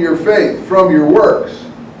 show me your faith from your works.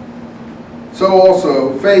 So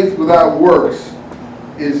also, faith without works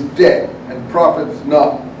is dead and profits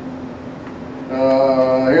not.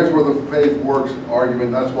 Here's where the faith works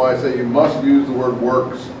argument, that's why I say you must use the word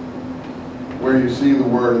works where you see the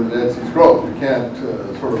word in the Dead Sea Scrolls. You can't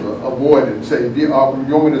sort of avoid it and say, you want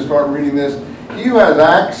me to start reading this? He who has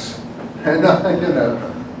acts, and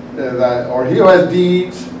or he who has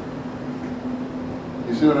deeds.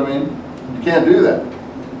 You see what I mean? You can't do that.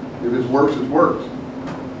 If it's works, it's works.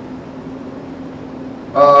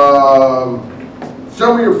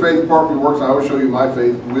 Show me your faith apart from your works, and I will show you my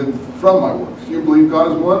faith from my works. You believe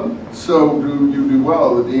God is one, so do you do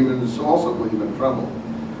well. The demons also believe and tremble.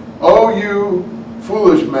 Oh, you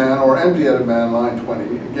foolish man, or empty-headed man, line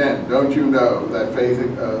 20. Again, don't you know that faith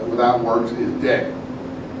without works is dead?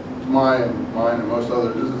 It's mine and most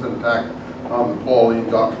others. This is an attack on the Pauline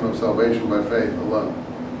doctrine of salvation by faith alone.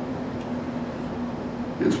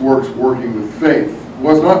 It's works working with faith.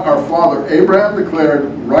 Was not our father Abraham declared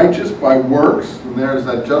righteous by works? And there's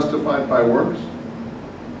that justified by works.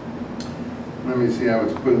 Let me see how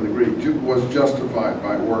it's put in the Greek. Was justified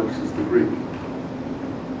by works is the Greek.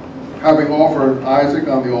 Having offered Isaac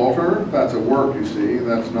on the altar, that's a work, you see.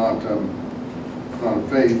 That's not a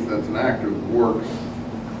faith, that's an act of works.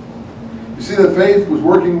 You see that faith was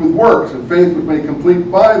working with works, and faith was made complete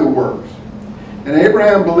by the works. And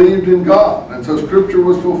Abraham believed in God, and so Scripture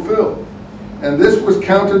was fulfilled. And this was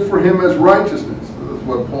counted for him as righteousness. That's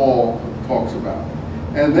what Paul talks about.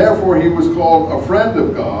 And therefore he was called a friend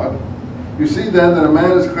of God. You see then that a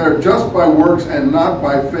man is declared just by works and not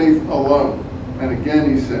by faith alone. And again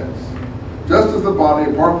he says, just as the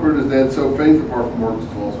body apart from it is dead, so faith apart from works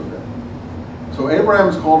is also dead. So Abraham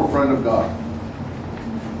is called a friend of God.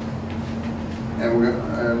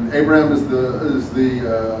 And Abraham is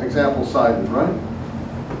the example cited, right?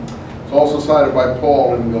 It's also cited by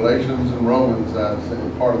Paul in Galatians and Romans as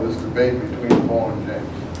part of this debate between Paul and James.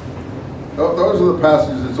 Those are the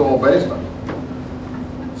passages it's all based on.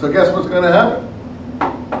 So guess what's going to happen?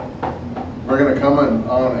 We're going to come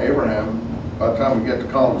on Abraham by the time we get to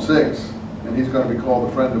column 6, and he's going to be called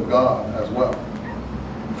the friend of God as well.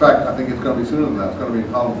 In fact, I think it's going to be sooner than that. It's going to be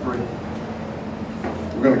in column 3.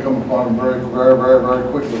 We're going to come upon him very, very, very, very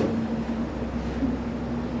quickly.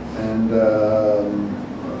 And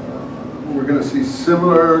we're going to see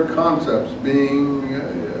similar concepts being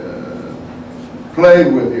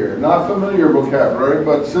played with here. Not familiar vocabulary,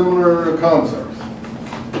 but similar concepts.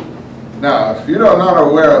 Now, if you're not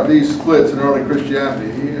aware of these splits in early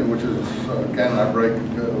Christianity, which is, again, I break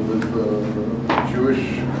with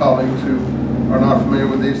Jewish colleagues who are not familiar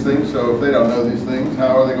with these things, so if they don't know these things,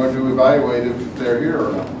 how are they going to evaluate if they're here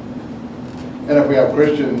or not? And if we have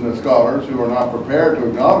Christian scholars who are not prepared to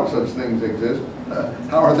acknowledge such things exist,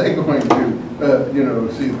 how are they going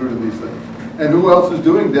to, see through to these things? And who else is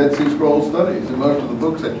doing Dead Sea Scrolls studies in most of the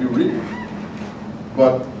books that you read?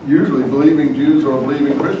 But usually believing Jews or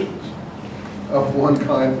believing Christians of one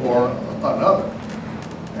kind or another.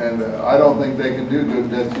 And I don't think they can do good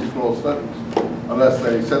Dead Sea Scrolls studies unless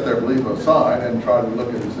they set their belief aside and try to look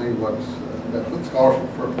and see what's scholarship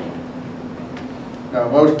first. Now,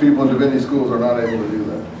 most people in divinity schools are not able to do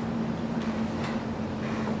that.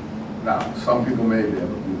 Now, some people may be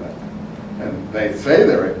able to do that. And they say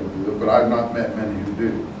they're able to do it, but I've not met many who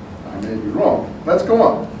do. I may be wrong. Let's go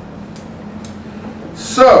on.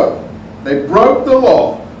 So, they broke the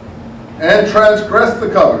law and transgressed the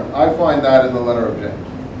covenant. I find that in the letter of James.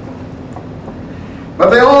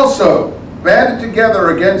 But they also banded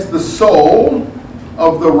together against the soul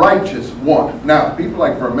of the righteous one. Now, people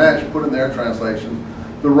like Vermesh put in their translation,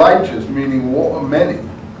 the righteous, meaning many,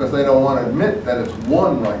 because they don't want to admit that it's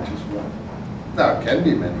one righteous one. Now, it can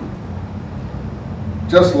be many.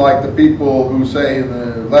 Just like the people who say in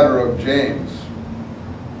the letter of James,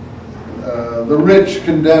 the rich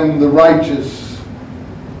condemn the righteous,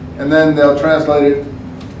 and then they'll translate it.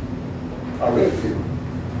 I'll read it to you.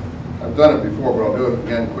 I've done it before, but I'll do it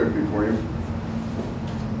again quickly for you.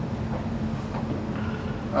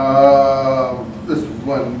 This is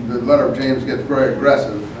when the letter of James gets very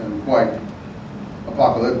aggressive and quite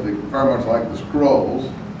apocalyptic, very much like the scrolls,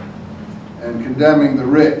 and condemning the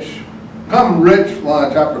rich. Come, rich,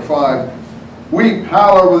 chapter 5, weep,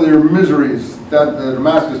 howl over your miseries. That the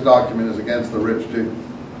Damascus Document is against the rich too.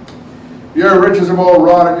 Your riches are all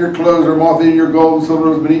rotted, your clothes are moth-eaten, your gold and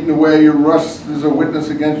silver has been eaten away, your rust is a witness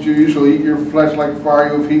against you. You shall eat your flesh like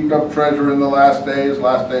fire. You have heaped up treasure in the last days.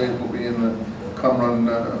 Last days will be in the Qumran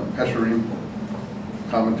Pesher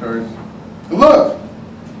commentaries. Look,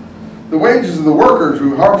 the wages of the workers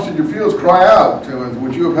who harvested your fields cry out,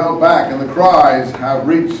 which you have held back, and the cries have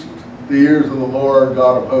reached the ears of the Lord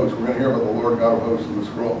God of hosts. We're going to hear about the Lord God of hosts in the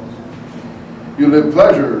scrolls. You lived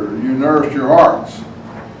pleasure, you nourished your hearts.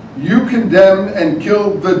 You condemned and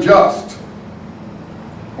killed the just,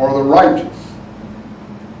 or the righteous.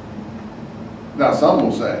 Now some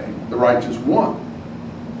will say, the righteous won.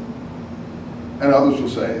 And others will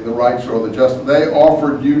say, the righteous or the just, they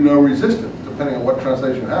offered you no resistance, depending on what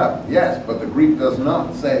translation you have. Yes, but the Greek does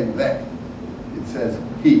not say they. It says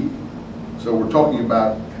he. So we're talking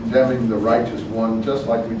about condemning the righteous one, just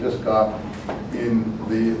like we just got in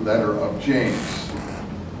the letter of James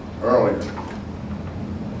earlier.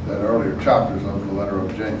 That earlier chapters of the letter of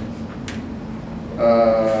James.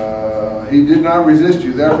 He did not resist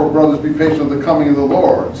you. Therefore, brothers, be patient of the coming of the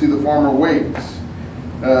Lord. See, the farmer waits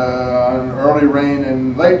on early rain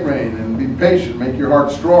and late rain, and be patient. Make your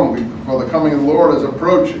heart strong, for the coming of the Lord is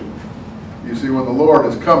approaching. You see, when the Lord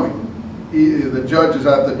is coming, the judge is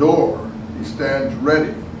at the door. He stands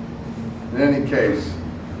ready. In any case,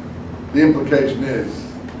 the implication is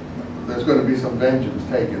there's going to be some vengeance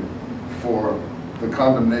taken for the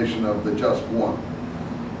condemnation of the just one.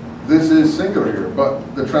 This is singular here,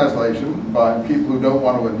 but the translation by people who don't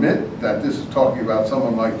want to admit that this is talking about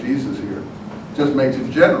someone like Jesus here just makes it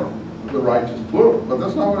general, the righteous plural, but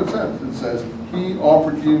that's not what it says. It says, he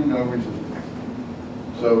offered you no resistance.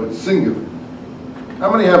 So it's singular.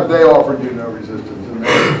 How many have they offered you no resistance in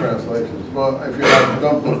their translations? Well, if you have,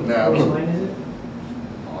 don't look now. Which line is it?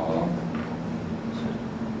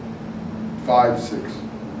 5:6.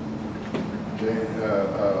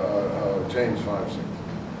 James 5:6.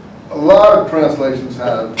 A lot of translations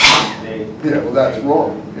have, yeah, well that's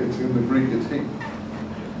wrong. It's in the Greek, it's he.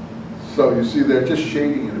 So you see they're just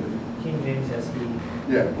shading it a bit. King James has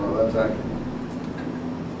he. Yeah, well that's accurate.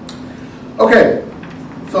 Okay,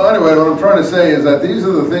 so anyway, what I'm trying to say is that these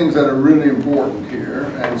are the things that are really important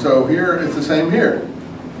here. And so here, it's the same here.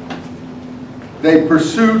 They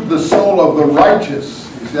pursued the soul of the righteous.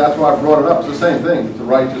 You see, that's why I brought it up. It's the same thing. It's the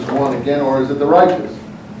righteous one again, or is it the righteous?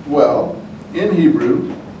 Well, in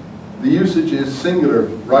Hebrew, the usage is singular,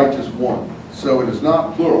 righteous one. So it is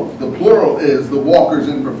not plural. The plural is the walkers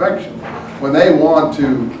in perfection. When they want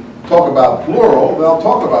to talk about plural, they'll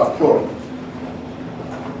talk about plural.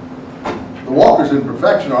 The walkers in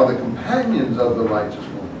perfection are the companions of the righteous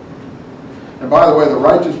one. And by the way, the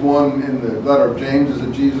righteous one in the letter of James is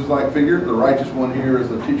a Jesus-like figure. The righteous one here is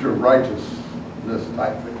the teacher of righteousness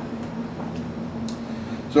type figure.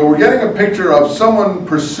 So we're getting a picture of someone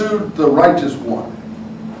pursued the righteous one.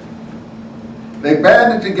 They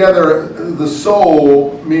banded together. The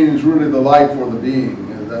soul means really the life or the being.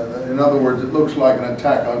 In other words, it looks like an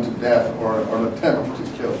attack unto death or an attempt to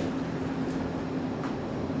kill.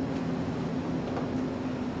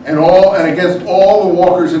 And against all the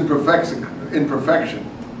walkers in perfection,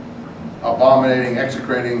 abominating,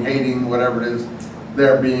 execrating, hating, whatever it is,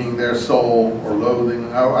 their being, their soul, or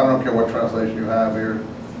loathing. I don't care what translation you have here.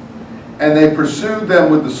 And they pursued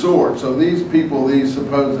them with the sword. So these people, these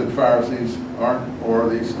supposed Pharisees, or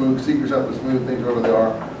these seekers after smooth things, whatever they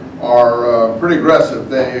are pretty aggressive.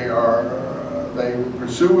 They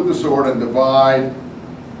pursue with the sword and divide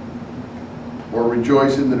or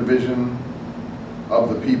rejoice in the division of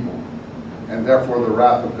the people. And therefore the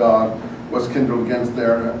wrath of God was kindled against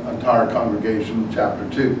their entire congregation, chapter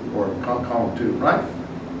 2, or column 2, right?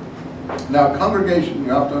 Now, congregation,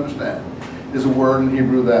 you have to understand, is a word in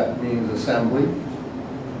Hebrew that means assembly,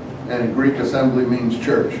 and in Greek, assembly means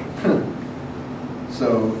church.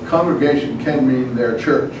 So, congregation can mean their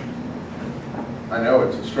church. I know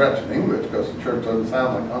it's a stretch in English because the church doesn't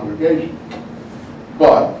sound like congregation.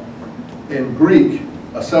 But in Greek,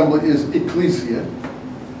 assembly is ecclesia,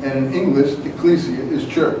 and in English, ecclesia is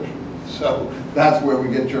church. So that's where we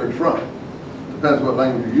get church from. Depends what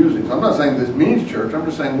language you're using. So I'm not saying this means church. I'm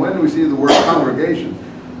just saying when we see the word congregation,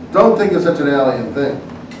 don't think it's such an alien thing.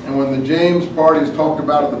 And when the James party is talked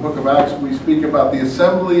about in the book of Acts, we speak about the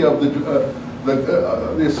assembly of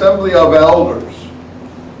the assembly of elders.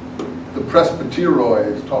 The presbyteroi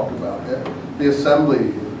is talked about. The assembly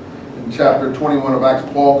in chapter 21 of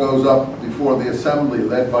Acts, Paul goes up before the assembly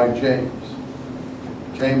led by James.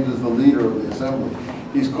 James is the leader of the assembly.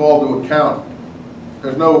 He's called to account.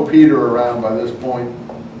 There's no Peter around by this point.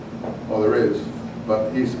 Well, there is,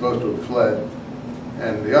 but he's supposed to have fled.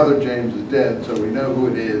 And the other James is dead, so we know who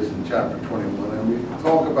it is in chapter 21. And we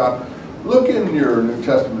talk about, look in your New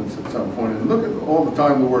Testaments at some point and look at all the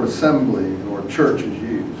time the word assembly or church is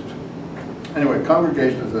used. Anyway,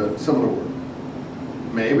 congregation is a similar word.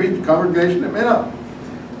 Maybe congregation, it may not.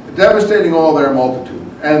 Devastating all their multitude.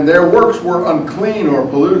 And their works were unclean or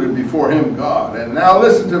polluted before him, God. And now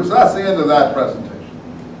listen to us. That's the end of that presentation.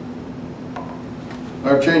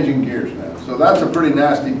 They're changing gears now. So that's a pretty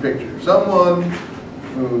nasty picture. Someone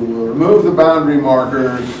who removed the boundary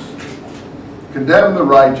markers, condemned the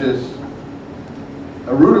righteous,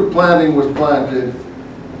 a root of planting was planted,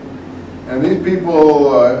 and these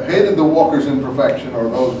people hated the walkers in perfection, or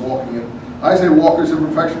those walking in. I say walkers in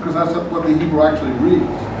perfection because that's what the Hebrew actually reads.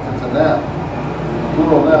 It's a noun.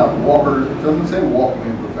 Plural noun. Walker, it doesn't say walking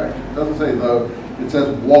in perfection. It doesn't say though, it says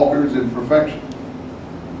walkers in perfection.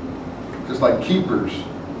 Just like keepers,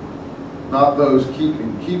 not those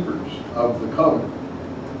keeping, keepers of the covenant.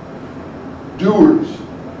 Doers,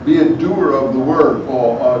 be a doer of the word,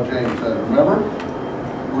 James said. Remember?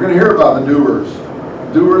 We're going to hear about the doers.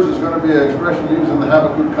 Doers is going to be an expression used in the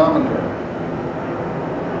Habakkuk commentary.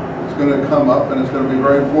 It's going to come up and it's going to be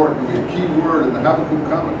very important. It'll be a key word in the Habakkuk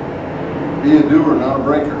commentary. Be a doer, not a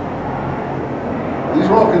breaker. These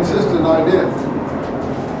are all consistent ideas.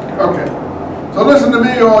 Okay. So listen to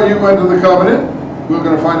me, all you went to the covenant. We're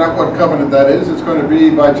going to find out what covenant that is. It's going to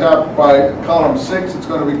be by column 6. It's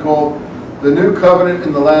going to be called the New Covenant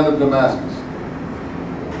in the Land of Damascus.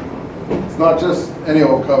 It's not just any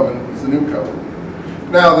old covenant. It's the New Covenant.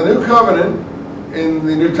 Now, the New Covenant in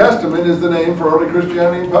the New Testament is the name for early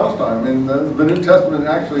Christianity in Palestine. I mean, the New Testament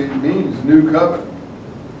actually means New Covenant.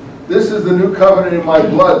 This is the new covenant in my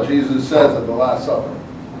blood, Jesus says at the Last Supper.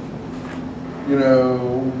 You know,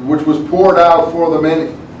 which was poured out for the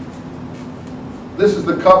many. This is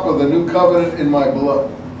the cup of the new covenant in my blood.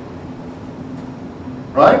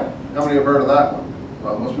 Right? How many have heard of that one?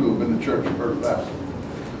 Well, most people who have been to church have heard of that.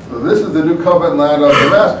 So this is the new covenant land of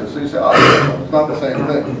Damascus. So you say, oh, it's not the same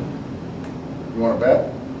thing. You want to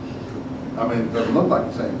bet? I mean, it doesn't look like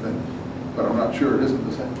the same thing. But I'm not sure it isn't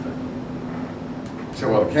the same thing. You say,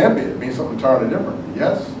 well, it can't be. It means something entirely different.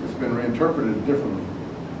 Yes, it's been reinterpreted differently.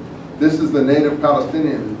 This is the native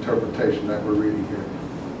Palestinian interpretation that we're reading here.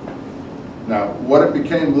 Now, what it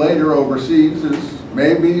became later overseas is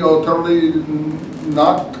maybe totally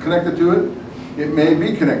not connected to it. It may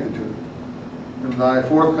be connected to it. In my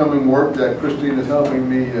forthcoming work that Christine is helping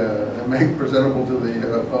me make presentable to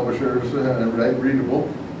the publishers and readable,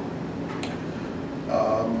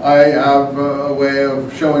 I have a way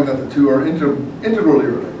of showing that the two are integrally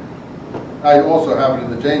related. I also have it in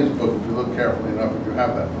the James book if you look carefully enough, if you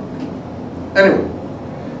have that book. Anyway,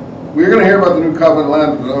 we're going to hear about the new covenant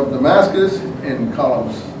land of Damascus in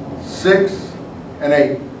columns 6 and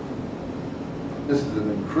 8. This is an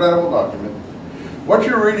incredible document. What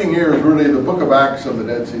you're reading here is really the book of Acts of the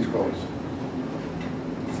Dead Sea Scrolls.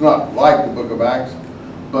 It's not like the book of Acts,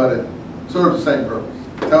 but it serves the same purpose.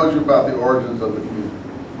 It tells you about the origins of the community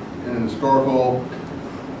in an historical,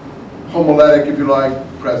 homiletic, if you like,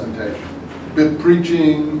 presentation. A bit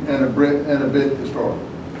preaching and a bit historical.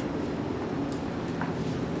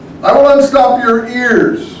 I will unstop your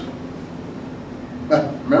ears.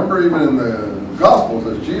 Remember, even in the Gospels,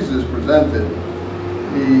 as Jesus presented,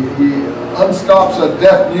 he unstops a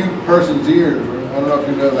deaf, mute person's ears. I don't know if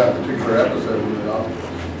you know that particular episode in the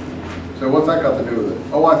Gospels. So what's that got to do with it?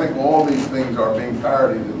 Oh, I think all these things are being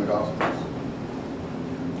parodied in the Gospels.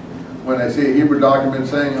 When they see a Hebrew document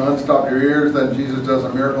saying, unstop your ears, then Jesus does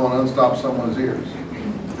a miracle and unstops someone's ears.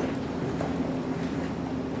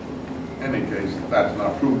 In any case, that's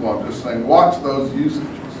not proof. I'm just saying, watch those usages.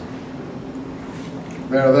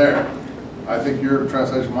 They're there. I think your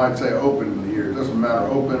translation might say open the ear. It doesn't matter,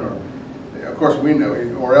 open or... Of course, we know.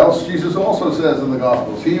 Or else, Jesus also says in the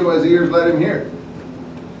Gospels, he who has ears, let him hear.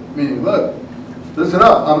 Meaning, look, listen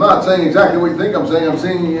up. I'm not saying exactly what you think I'm saying. I'm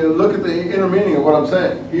saying, look at the inner meaning of what I'm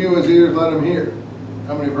saying. He who has ears, let him hear.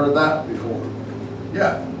 How many have heard that before?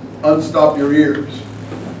 Yeah. Unstop your ears.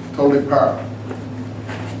 Totally powerful.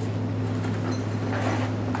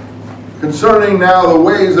 Concerning now the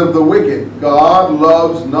ways of the wicked, God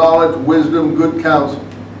loves knowledge, wisdom, good counsel.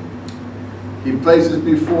 He places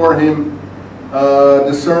before him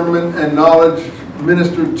discernment and knowledge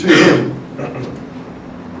ministered to him.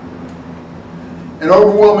 An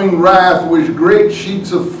overwhelming wrath which great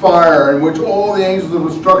sheets of fire, in which all the angels of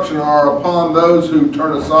destruction are upon those who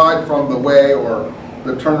turn aside from the way, or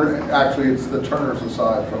the turner, actually it's the turners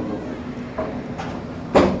aside from the way.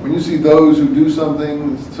 When you see those who do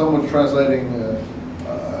something, someone's translating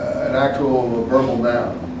an actual verbal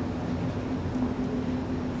noun.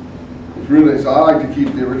 It's really, so I like to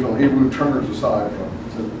keep the original Hebrew turners aside from it.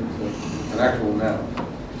 It's an actual noun.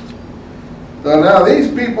 So now these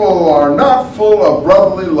people are not full of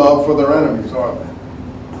brotherly love for their enemies, are they?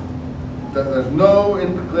 There's no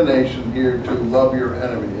inclination here to love your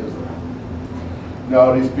enemy, is there?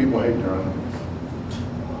 No, these people hate their enemies.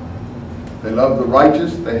 They love the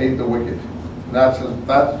righteous, they hate the wicked. And that's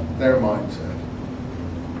their mindset.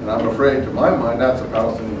 And I'm afraid, to my mind, that's a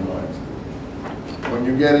Palestinian mindset. When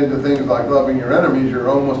you get into things like loving your enemies, you're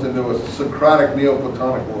almost into a Socratic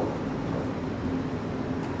Neoplatonic world.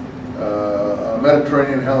 A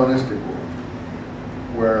Mediterranean Hellenistic world,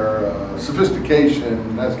 where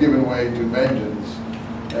sophistication has given way to vengeance,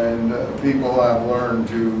 and people have learned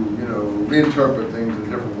to, reinterpret things in a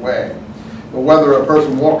different way. But whether a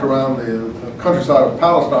person walked around the countryside of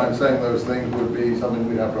Palestine saying those things would be something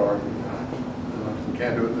we'd have to argue about. We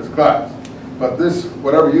can't do it in this class. But this,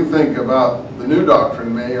 whatever you think about the new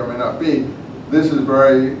doctrine may or may not be, this is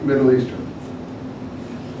very Middle Eastern.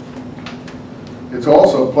 It's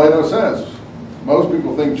also, Plato says, most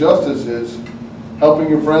people think justice is helping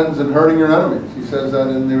your friends and hurting your enemies. He says that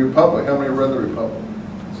in the Republic. How many have read the Republic?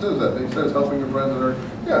 He says that. He says helping your friends and hurting.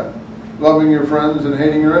 Yeah. Loving your friends and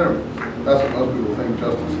hating your enemies. That's what most people think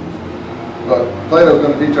justice is. But Plato's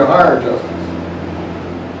going to teach a higher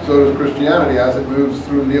justice. So does Christianity as it moves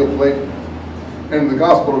through Neoplatonism. In the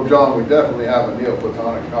Gospel of John, we definitely have a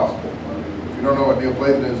Neoplatonic gospel. I mean, if you don't know what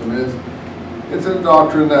Neoplatonism is, it's a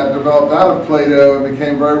doctrine that developed out of Plato and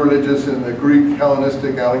became very religious in the Greek,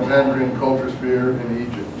 Hellenistic, Alexandrian culture sphere in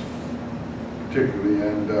Egypt, particularly.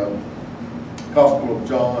 And the Gospel of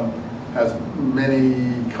John has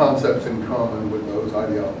many concepts in common with those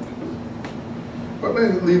ideologies. But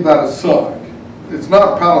let me leave that aside. It's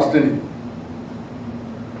not Palestinian.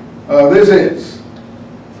 This is.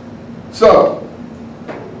 So,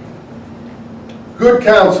 good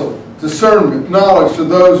counsel, discernment, knowledge to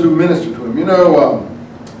those who minister to him.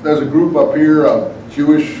 There's a group up here of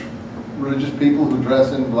Jewish religious people who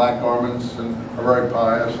dress in black garments and are very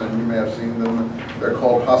pious, and you may have seen them. They're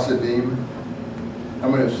called Hasidim. How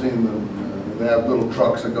many have seen them? They have little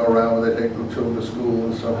trucks that go around where they take the children to school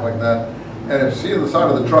and stuff like that. And if you see on the side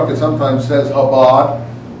of the truck, it sometimes says Chabad,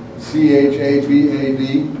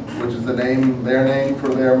 C-H-A-B-A-D, which is their name for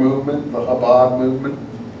their movement, the Chabad movement.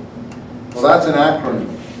 Well, that's an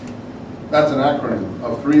acronym. That's an acronym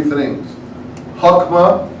of three things.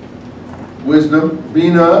 Chokmah, wisdom,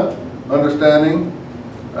 Bina, understanding,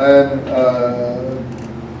 and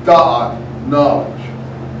Da'at, knowledge.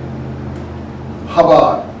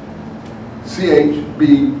 Chabad,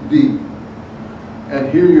 C-H-B-D. And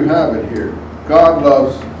here you have it here. God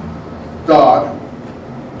loves Da'at,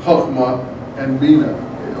 Chokmah, and Bina.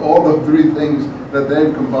 All the three things that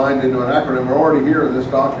they've combined into an acronym are already here in this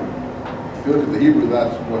document. If you look at the Hebrew,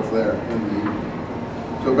 that's what's there in the Hebrew.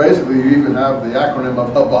 So basically, you even have the acronym of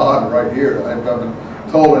Chabad right here. I haven't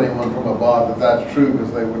told anyone from above that that's true,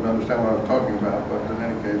 because they wouldn't understand what I was talking about, but in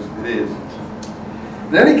any case, it is.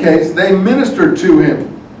 In any case, they ministered to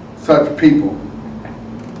him, such people.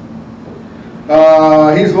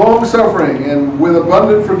 He's long-suffering and with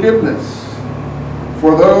abundant forgiveness,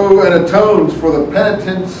 and atones for the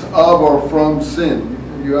penitence of or from sin.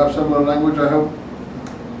 You have similar language, I hope?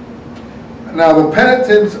 Now, the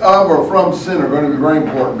penitence of or from sin are going to be very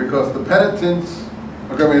important, because the penitence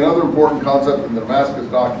are going to be another important concept in the Damascus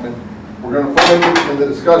Document. We're going to find it in the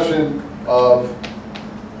discussion of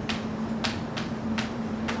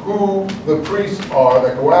who the priests are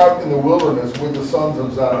that go out in the wilderness with the sons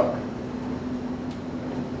of Zadok.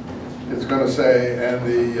 It's going to say, and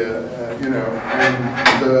the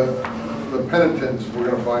penitents, we're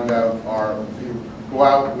going to find out, go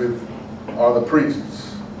out with, are the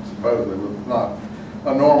priests, supposedly, with not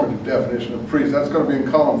a normative definition of priest. That's going to be in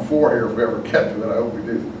column 4 here if we ever get to it. I hope we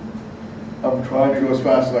do. I'm trying to go as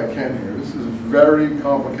fast as I can here. This is very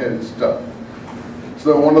complicated stuff.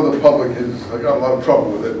 So one of the public has got a lot of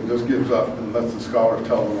trouble with it and just gives up and lets the scholars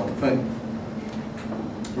tell them what to think.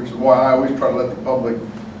 Which is why I always try to let the public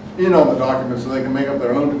in on the document so they can make up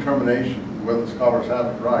their own determination whether the scholars have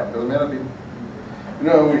it right. Because it may not be,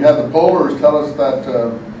 we had the pollers tell us that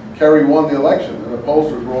Kerry won the election and the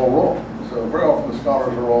pollsters were all wrong. So very often the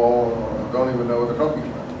scholars are all, don't even know what they're talking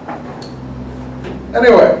about.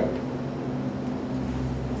 Anyway,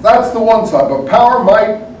 that's the one side. But power,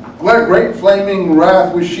 might, great flaming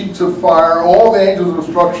wrath with sheets of fire, all the angels of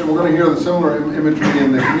destruction. We're going to hear the similar imagery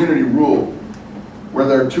in the community rule, where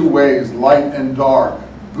there are two ways, light and dark,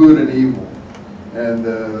 good and evil. And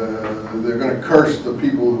they're going to curse the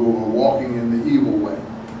people who are walking in the evil way.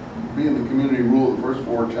 It'll be in the community rule, the first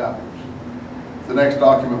 4 chapters. The next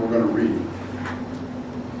document we're going to read.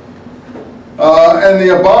 And the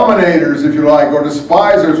abominators, if you like, or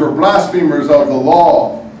despisers or blasphemers of the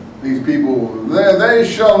law, these people, they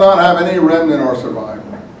shall not have any remnant or survival.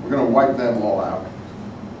 We're going to wipe them all out.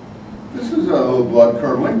 This is a little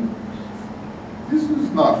blood-curdling. This is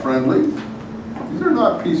not friendly. These are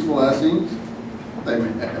not peaceful Essenes.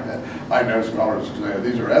 I know scholars say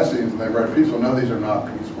these are Essenes and they're very peaceful. No, these are not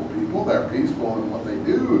peaceful people. They're peaceful in what they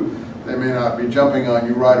do. They may not be jumping on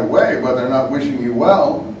you right away, but they're not wishing you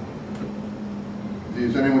well.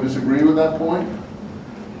 Does anyone disagree with that point?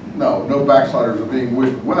 No, no backsliders are being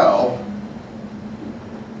wished well.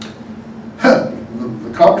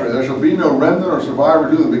 The contrary, there shall be no remnant or survivor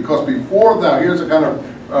to them, because before, now here's a kind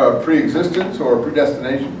of pre-existence or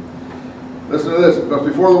predestination. Listen to this, because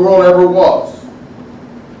before the world ever was,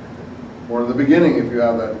 or in the beginning if you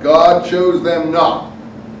have that, God chose them not.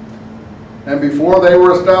 And before they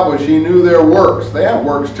were established, he knew their works. They have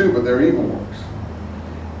works too, but they're evil works.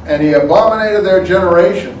 And he abominated their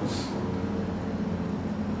generations.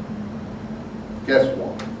 Guess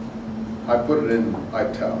what? I put it in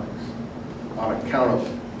italics. On account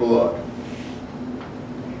of blood.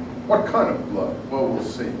 What kind of blood? Well, we'll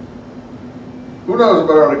see. Who knows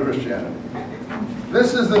about early Christianity?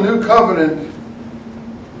 This is the new covenant,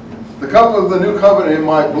 the cup of the new covenant in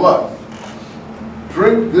my blood.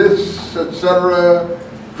 Drink this, etc.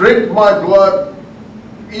 Drink my blood,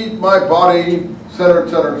 eat my body, etc.,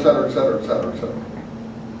 etc., etc., etc., etc., etc.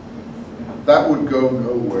 That would go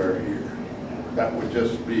nowhere here. That would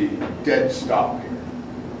just be dead stop here.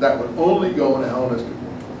 That would only go in a Hellenistic world.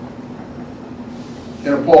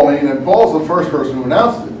 In a Pauline, and Paul's the first person who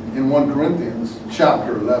announced it in 1 Corinthians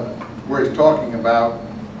chapter 11, where he's talking about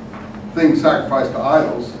things sacrificed to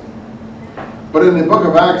idols. But in the book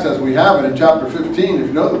of Acts, as we have it in chapter 15, if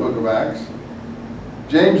you know the book of Acts,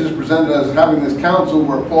 James is presented as having this council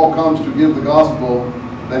where Paul comes to give the gospel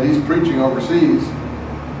that he's preaching overseas.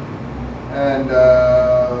 And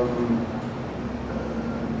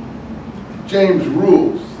James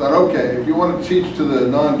rules that, okay, if you want to teach to the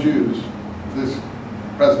non-Jews this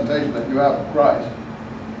presentation that you have of Christ,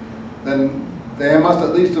 then they must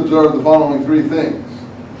at least observe the following 3 things.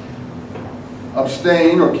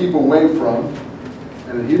 Abstain or keep away from,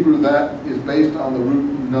 and in Hebrew that is based on the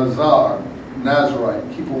root nazar, Nazarite,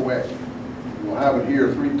 keep away. We'll have it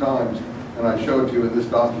here 3 times, and I show it to you in this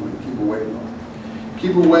document, keep away from.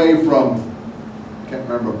 Keep away from, can't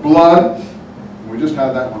remember, blood. We just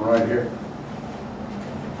had that one right here.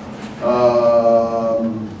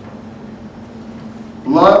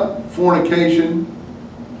 Blood, fornication,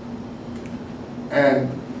 and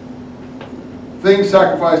things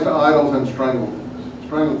sacrificed to idols, and strangled things.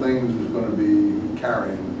 Strangled things is going to be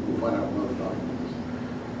carrion. We'll find out in other documents.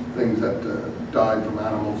 Things that died from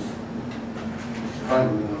animals,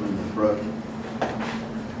 strangling them in the throat.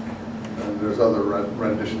 And there's other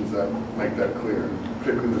renditions that make that clear,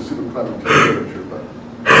 particularly the pseudo-Clementine literature. But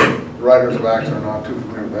writers of Acts are not too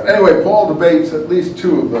familiar with that. Anyway, Paul debates at least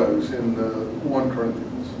two of those in 1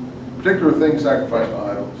 Corinthians. Particular things sacrificed to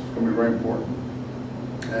idols. It's going to be very important.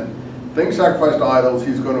 And things sacrificed to idols,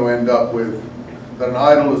 he's going to end up with that an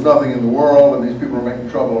idol is nothing in the world, and these people are making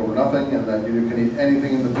trouble over nothing, and that you can eat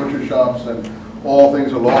anything in the butcher shops, and all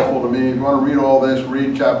things are lawful to me. If you want to read all this,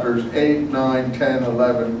 read chapters 8, 9, 10,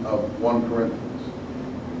 11 of 1 Corinthians.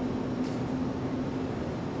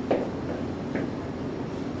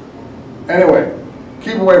 Anyway,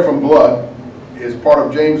 keep away from blood is part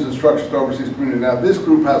of James' instructions to overseas community. Now, this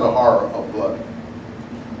group has a horror of blood.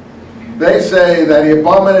 They say that he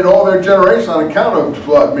abominated all their generation on account of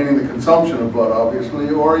blood, meaning the consumption of blood, obviously,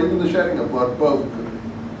 or even the shedding of blood, both could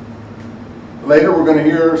be. Later, we're going to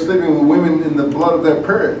hear sleeping with women in the blood of their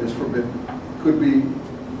period is forbidden. Could be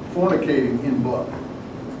fornicating in blood.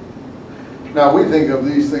 Now, we think of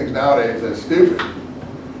these things nowadays as stupid.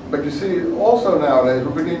 But you see, also nowadays,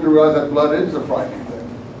 we're beginning to realize that blood is a frightening thing.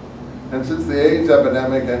 And since the AIDS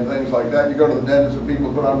epidemic and things like that, you go to the dentist and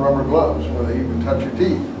people put on rubber gloves when they even touch your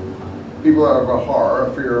teeth. People have a horror,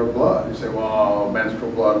 a fear of blood. You say, well,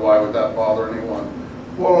 menstrual blood, why would that bother anyone?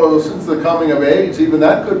 Well, since the coming of AIDS, even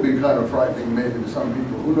that could be kind of frightening maybe to some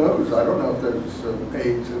people. Who knows? I don't know if there's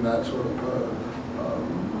AIDS in that sort of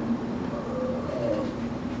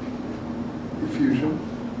effusion.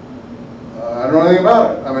 I don't know anything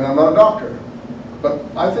about it. I mean, I'm not a doctor. But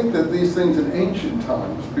I think that these things in ancient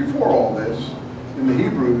times, before all this, in the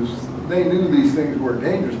Hebrews, they knew these things were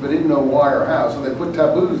dangerous, but didn't know why or how, so they put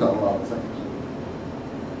taboos on a lot of things.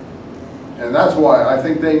 And that's why I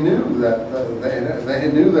think they knew that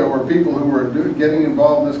they knew there were people who were getting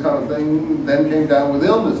involved in this kind of thing, then came down with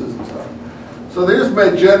illnesses and stuff. So they just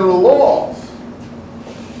made general laws.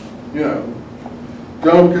 You know,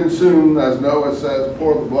 don't consume, as Noah says,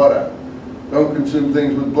 pour the blood out. Don't consume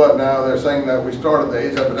things with blood. Now they're saying that we started the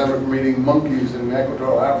AIDS epidemic from eating monkeys in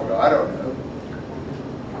equatorial Africa. I don't know.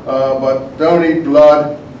 But don't eat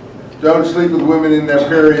blood. Don't sleep with women in their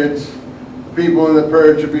periods. People in the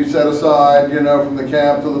period should be set aside, you know, from the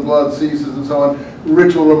camp till the blood ceases and so on.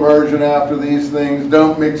 Ritual immersion after these things.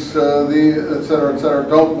 Don't mix et cetera, et cetera.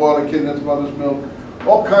 Don't boil a kid in its mother's milk.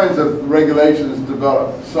 All kinds of regulations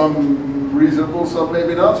developed. Some reasonable, some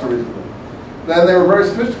maybe not so reasonable. Then they were very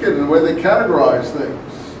sophisticated in the way they categorized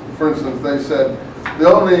things. For instance, they said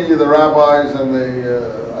the rabbis and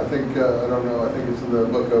I think it's in the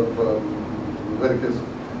book of Leviticus,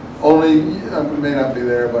 only, it may not be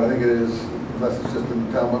there, but I think it is, unless it's just in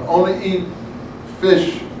the Talmud, only eat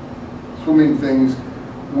fish, swimming things,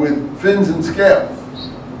 with fins and scales.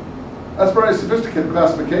 That's very sophisticated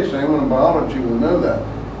classification. Anyone in biology will know that.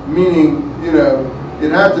 Meaning, you know,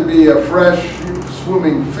 it had to be a fresh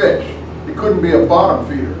swimming fish. It couldn't be a bottom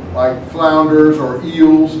feeder, like flounders or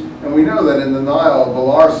eels. And we know that in the Nile,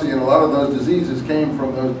 Valarsi and a lot of those diseases came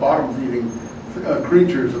from those bottom-feeding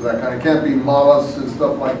creatures of that kind. It can't be mollusks and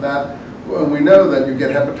stuff like that. And we know that you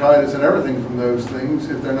get hepatitis and everything from those things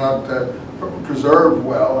if they're not preserved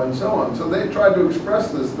well and so on. So they tried to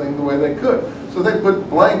express this thing the way they could. So they put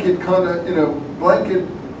blanket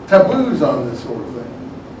taboos on this sort of thing.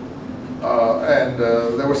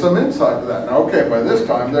 There was some insight to that. Now, okay, by this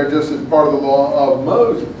time, they're just as part of the law of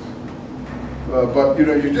Moses. But, you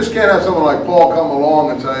know, you just can't have someone like Paul come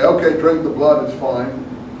along and say, okay, drink the blood, it's fine.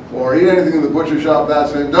 Or eat anything in the butcher shop,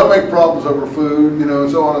 that's it. Don't make problems over food, you know,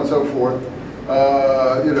 and so on and so forth.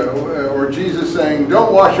 You know, or Jesus saying,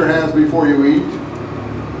 don't wash your hands before you eat.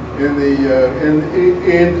 In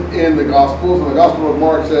the Gospels, in the Gospel of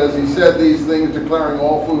Mark says, he said these things, declaring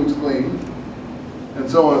all foods clean. And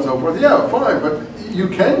so on and so forth. Yeah, fine, but you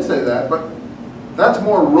can say that, but that's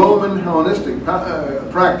more Roman Hellenistic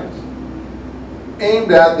practice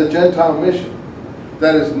aimed at the Gentile mission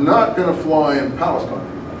that is not going to fly in Palestine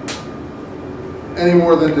any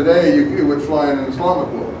more than today it would fly in an Islamic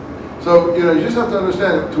world. So, you know, you just have to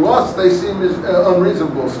understand, to us they seem as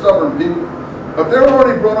unreasonable, stubborn people, but they're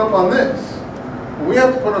already brought up on this. We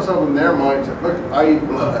have to put ourselves in their mindset. Look, I eat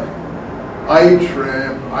blood. I eat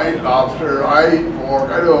shrimp, I eat lobster, I eat pork,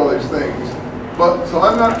 I do all these things. But, so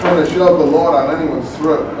I'm not trying to shove the law down anyone's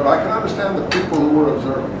throat, but I can understand the people who were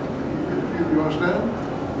observing. You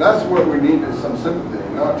understand? That's what we need is some sympathy,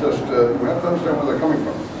 not just, we have to understand where they're coming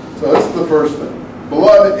from. So this is the first thing.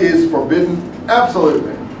 Blood is forbidden,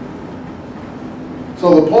 absolutely.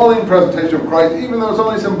 So the Pauline presentation of Christ, even though it's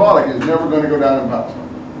only symbolic, is never going to go down in Palestine.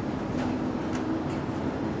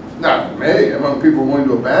 Now, maybe among people willing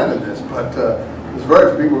to abandon this, but there's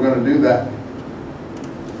very few people who are going to do that.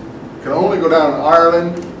 It can only go down in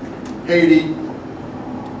Ireland, Haiti,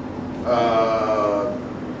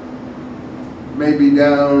 maybe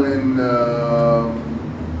down in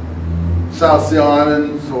South Sea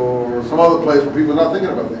Islands or some other place where people are not thinking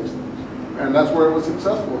about these things. And that's where it was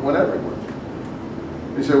successful. It went everywhere.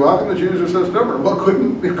 You say, well, how come the Jews are so stubborn? Well,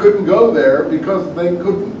 it couldn't go there because they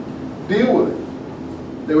couldn't deal with it.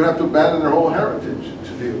 They would have to abandon their whole heritage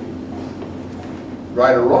to deal with it.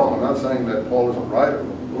 Right or wrong. I'm not saying that Paul isn't right or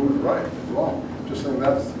who's right or wrong. I'm just saying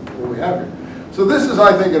that's what we have here. So this is,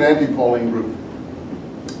 I think, an anti-Pauline group.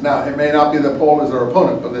 Now, it may not be that Paul is their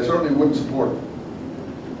opponent, but they certainly wouldn't support it.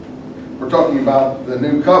 We're talking about the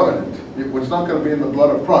new covenant, which is not going to be in the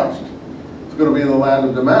blood of Christ. It's going to be in the land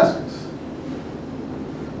of Damascus.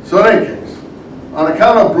 So in any case, on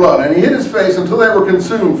account of blood, and he hid his face until they were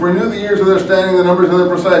consumed, for he knew the years of their standing, the numbers of their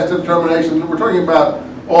precise determination. We're talking about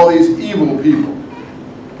all these evil people.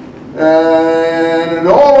 And in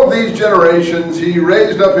all of these generations, he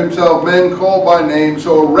raised up himself men called by name,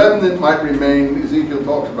 so a remnant might remain. Ezekiel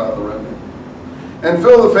talks about the remnant. And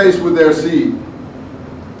fill the face with their seed.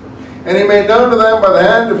 And he made known to them by the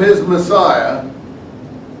hand of his Messiah.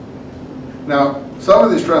 Now, some of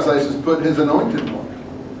these translations put his anointed one.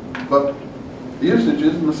 But the usage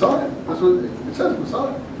is Messiah. That's what it says,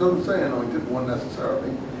 Messiah. It doesn't say anointed one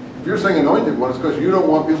necessarily. If you're saying anointed one, it's because you don't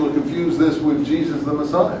want people to confuse this with Jesus the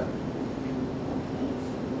Messiah.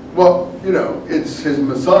 Well, you know, it's his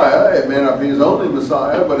Messiah. It may not be his only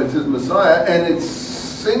Messiah, but it's his Messiah, and it's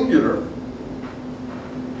singular.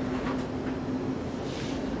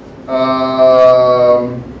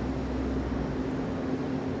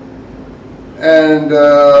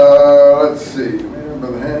 Let's see. By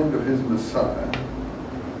the hand of his Messiah.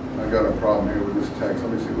 I got a problem here with this text.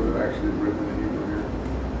 Let me see what it actually is written in Hebrew here.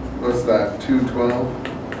 What's that? 2:12.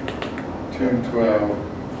 2:12.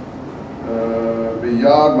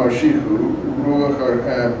 Biyad Moshichu, Ruach,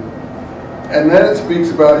 and then it speaks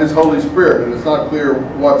about his Holy Spirit, and it's not clear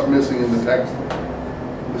what's missing in the text.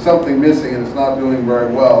 There's something missing, and it's not doing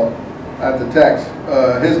very well at the text.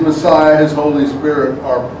 His Messiah, his Holy Spirit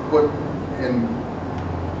are put in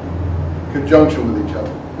conjunction with each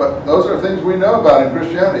other. But those are things we know about in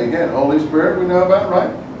Christianity. Again, Holy Spirit we know about, right?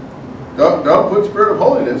 Don't put Spirit of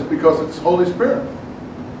Holiness because it's Holy Spirit.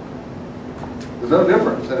 There's no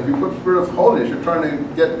difference. And if you put Spirit of Holiness, you're trying to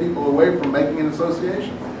get people away from making an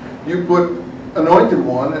association. You put Anointed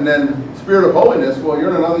One and then Spirit of Holiness, well, you're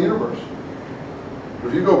in another universe. But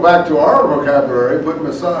if you go back to our vocabulary, put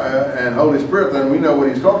Messiah and Holy Spirit, then we know what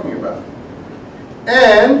he's talking about.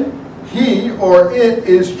 And he or it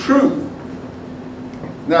is truth.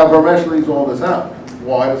 Now, Vermesh leaves all this out.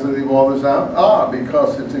 Why does it leave all this out?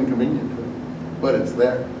 Because it's inconvenient to him. But it's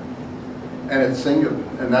there. And it's singular.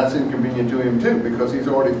 And that's inconvenient to him too, because he's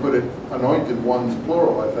already put it anointed ones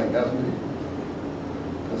plural, I think, hasn't he?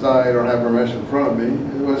 As I don't have Vermesh in front of me.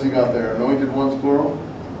 What's he got there? Anointed ones plural?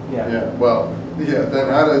 Yeah. Yeah. Well, yeah. Then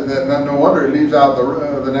how does that? No wonder he leaves out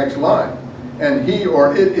the next line. And he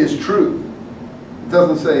or it is truth. It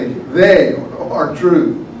doesn't say they are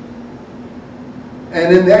truth.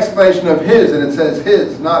 And in the explanation of his, and it says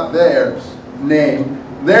his, not theirs, name,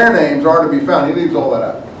 their names are to be found. He leaves all that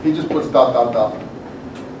out. He just puts dot, dot, dot.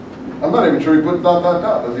 I'm not even sure he put dot, dot,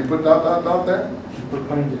 dot. Does he put dot, dot, dot there? He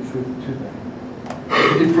proclaimed the truth to them.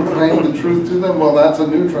 He proclaimed the truth to them? Well, that's a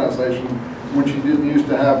new translation, which he didn't used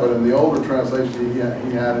to have, but in the older translation he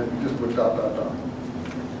had it, just put dot, dot, dot.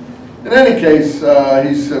 In any case,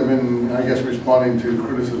 he's been, I guess, responding to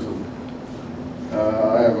criticism.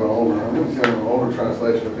 I have an older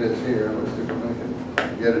translation of his here. Let's see if I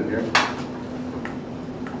can get it here.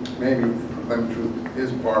 Maybe proclaim the truth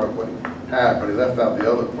is part of what he had, but he left out the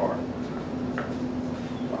other part.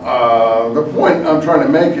 The point I'm trying to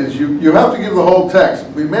make is you have to give the whole text.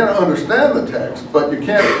 We may not understand the text, but you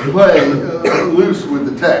can't play loose with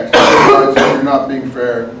the text. Otherwise, you're not being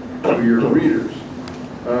fair to your readers.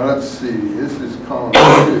 Let's see. This is column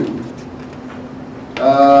 2.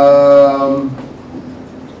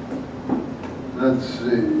 Let's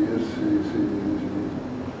see.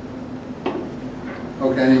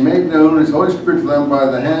 Okay, and he made known his Holy Spirit to them by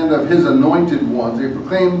the hand of his anointed ones. He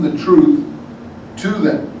proclaimed the truth to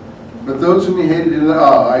them. But those whom he hated,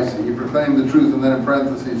 I see. He proclaimed the truth, and then in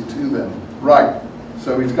parentheses, to them. Right.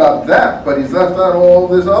 So he's got that, but he's left out all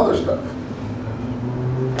this other stuff.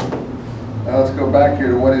 Now let's go back here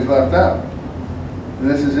to what he's left out. And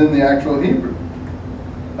this is in the actual Hebrew.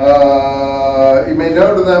 He made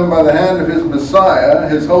known to them by the hand of his Messiah,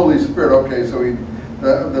 his Holy Spirit. Okay, so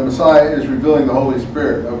the Messiah is revealing the Holy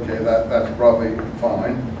Spirit. Okay, that's probably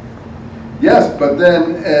fine. Yes, but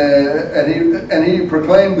then, and he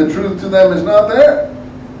proclaimed the truth to them is not there.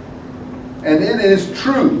 And it is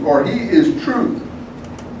truth, or he is truth.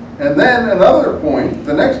 And then another point,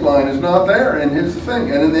 the next line is not there in his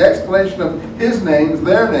thing. And in the explanation of his names,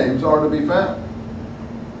 their names are to be found.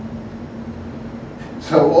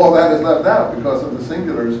 So all that is left out because of the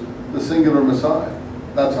singular Messiah.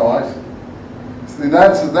 That's how I see it. See,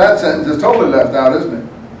 that sentence is totally left out, isn't it?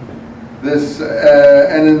 This,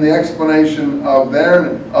 and in the explanation of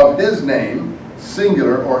his name,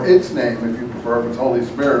 singular, or its name, if you prefer, if it's Holy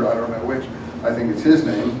Spirit, I don't know which, I think it's his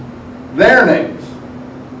name, their names.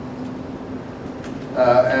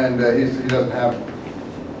 He doesn't have them.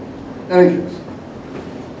 In any case.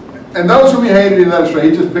 And those whom he hated, he led astray.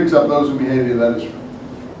 He just picks up those whom he hated, he led astray.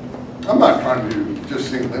 I'm not trying to just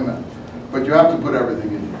single him out, but you have to put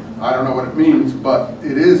everything in here. I don't know what it means, but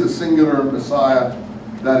it is a singular Messiah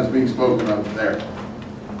that is being spoken of there.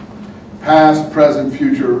 Past, present,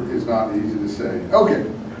 future is not easy to say. Okay.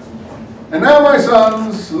 And now, my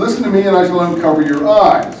sons, listen to me, and I shall uncover your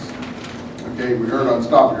eyes. Okay, we heard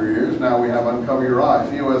unstop your ears. Now we have uncover your eyes.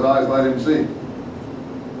 He who has eyes, let him see.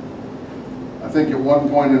 I think at one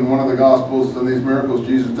point in one of the Gospels, in these miracles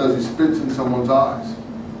Jesus does, he spits in someone's eyes.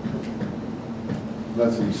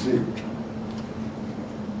 Lets him see.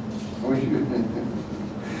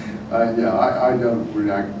 I don't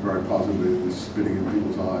react very positively to this spitting in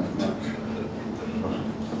people's eyes much.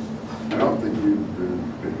 I don't think you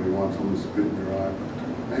particularly want someone to spit in your eye,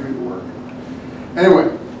 but maybe it'll work.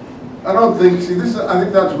 Anyway, I don't think, I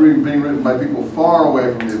think that's being written by people far away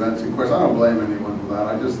from the events in question. I don't blame anyone for that.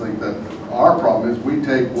 I just think that our problem is we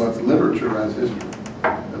take what's literature as history,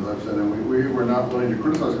 as I've said, and we're not willing to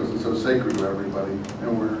criticize because it's so sacred to everybody,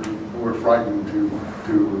 and we're frightened to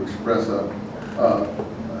express a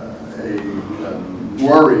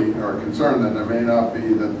worry or concern that there may not be,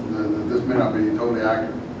 that this may not be totally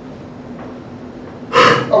accurate.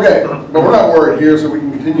 Okay, but we're not worried here, so we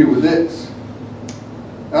can continue with this.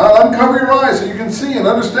 Uncover your eyes so you can see and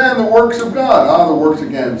understand the works of God. The works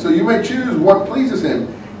again. So you may choose what pleases him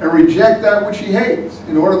and reject that which he hates,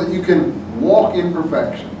 in order that you can walk in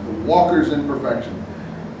perfection. The walkers in perfection.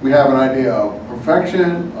 We have an idea of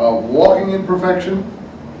perfection, of walking in perfection.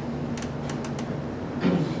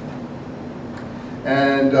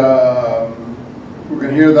 And we're going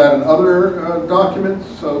to hear that in other documents.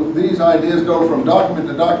 So these ideas go from document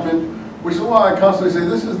to document, which is why I constantly say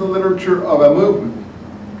this is the literature of a movement.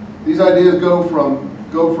 These ideas go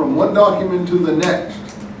from one document to the next,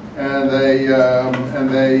 and they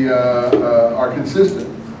are consistent.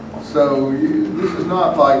 So this is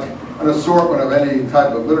not like an assortment of any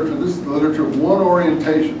type of literature. This is the literature of one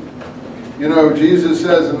orientation. You know, Jesus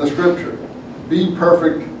says in the scripture, "Be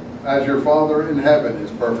perfect as your Father in heaven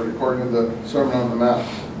is perfect," according to the Sermon on the Mount.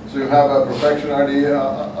 So you have a perfection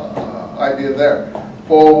idea there.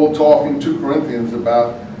 Paul will talk in 2 Corinthians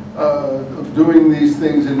about doing these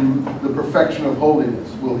things in the perfection of holiness.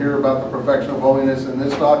 We'll hear about the perfection of holiness in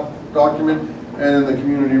this document and in the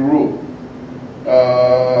community rule.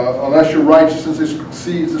 Unless your righteousness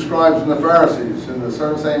exceeds the scribes and the Pharisees. In the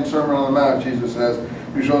same Sermon on the Mount, Jesus says,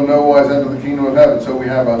 "You shall in no wise enter the kingdom of heaven." So we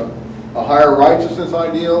have a higher righteousness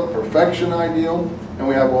ideal, perfection ideal, and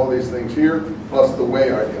we have all these things here, plus the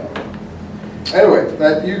way ideal. Anyway,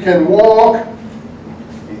 that you can walk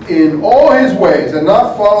in all his ways and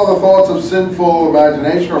not follow the thoughts of sinful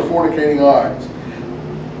imagination or fornicating eyes.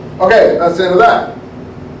 Okay, that's the end of that.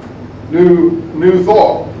 New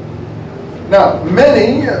thought. Now,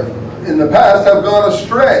 many in the past have gone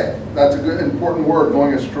astray. That's a good, important word,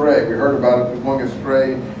 going astray. We heard about it, going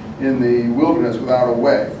astray in the wilderness without a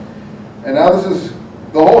way. And now this is,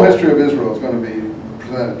 the whole history of Israel is going to be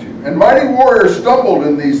presented to you. And mighty warriors stumbled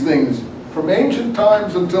in these things from ancient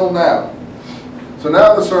times until now. So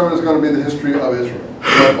now the sermon is going to be the history of Israel.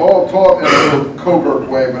 They're all taught in a little covert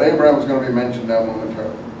way, but Abraham is going to be mentioned now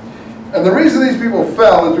momentarily. And the reason these people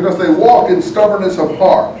fell is because they walked in stubbornness of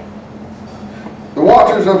heart. The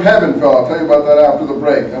watchers of heaven fell. I'll tell you about that after the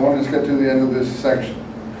break. I want to just get to the end of this section.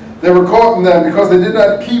 They were caught in them because they did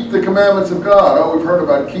not keep the commandments of God. Oh, we've heard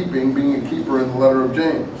about keeping, being a keeper in the letter of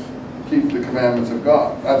James. Keep the commandments of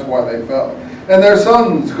God. That's why they fell. And their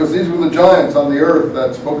sons, because these were the giants on the earth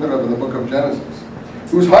that's spoken of in the book of Genesis,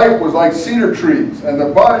 whose height was like cedar trees, and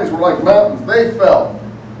their bodies were like mountains. They fell.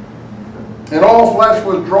 And all flesh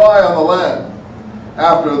was dry on the land.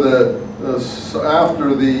 After the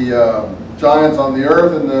giants on the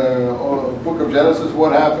earth in the book of Genesis,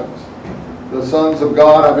 what happens? The sons of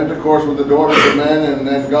God have intercourse with the daughters of men, and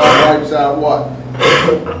then God wipes out what?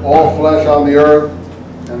 All flesh on the earth,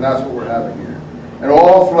 and that's what we're having here. And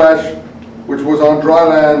all flesh which was on dry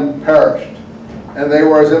land perished, and they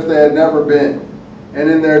were as if they had never been. And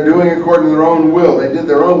in their doing according to their own will, they did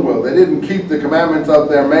their own will. They didn't keep the commandments of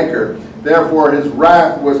their Maker. Therefore his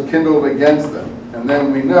wrath was kindled against them. And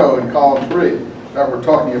then we know in column 3 that we're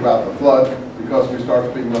talking about the flood, because we start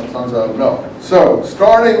speaking of the sons of Noah. So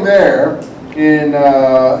starting there in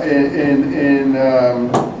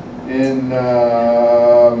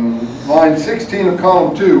line 16 of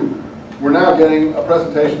column 2, we're now getting a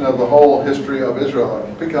presentation of the whole history of Israel.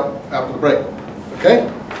 I'll pick up after the break. Okay?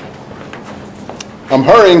 I'm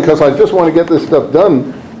hurrying because I just want to get this stuff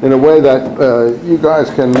done in a way that you guys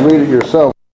can read it yourself.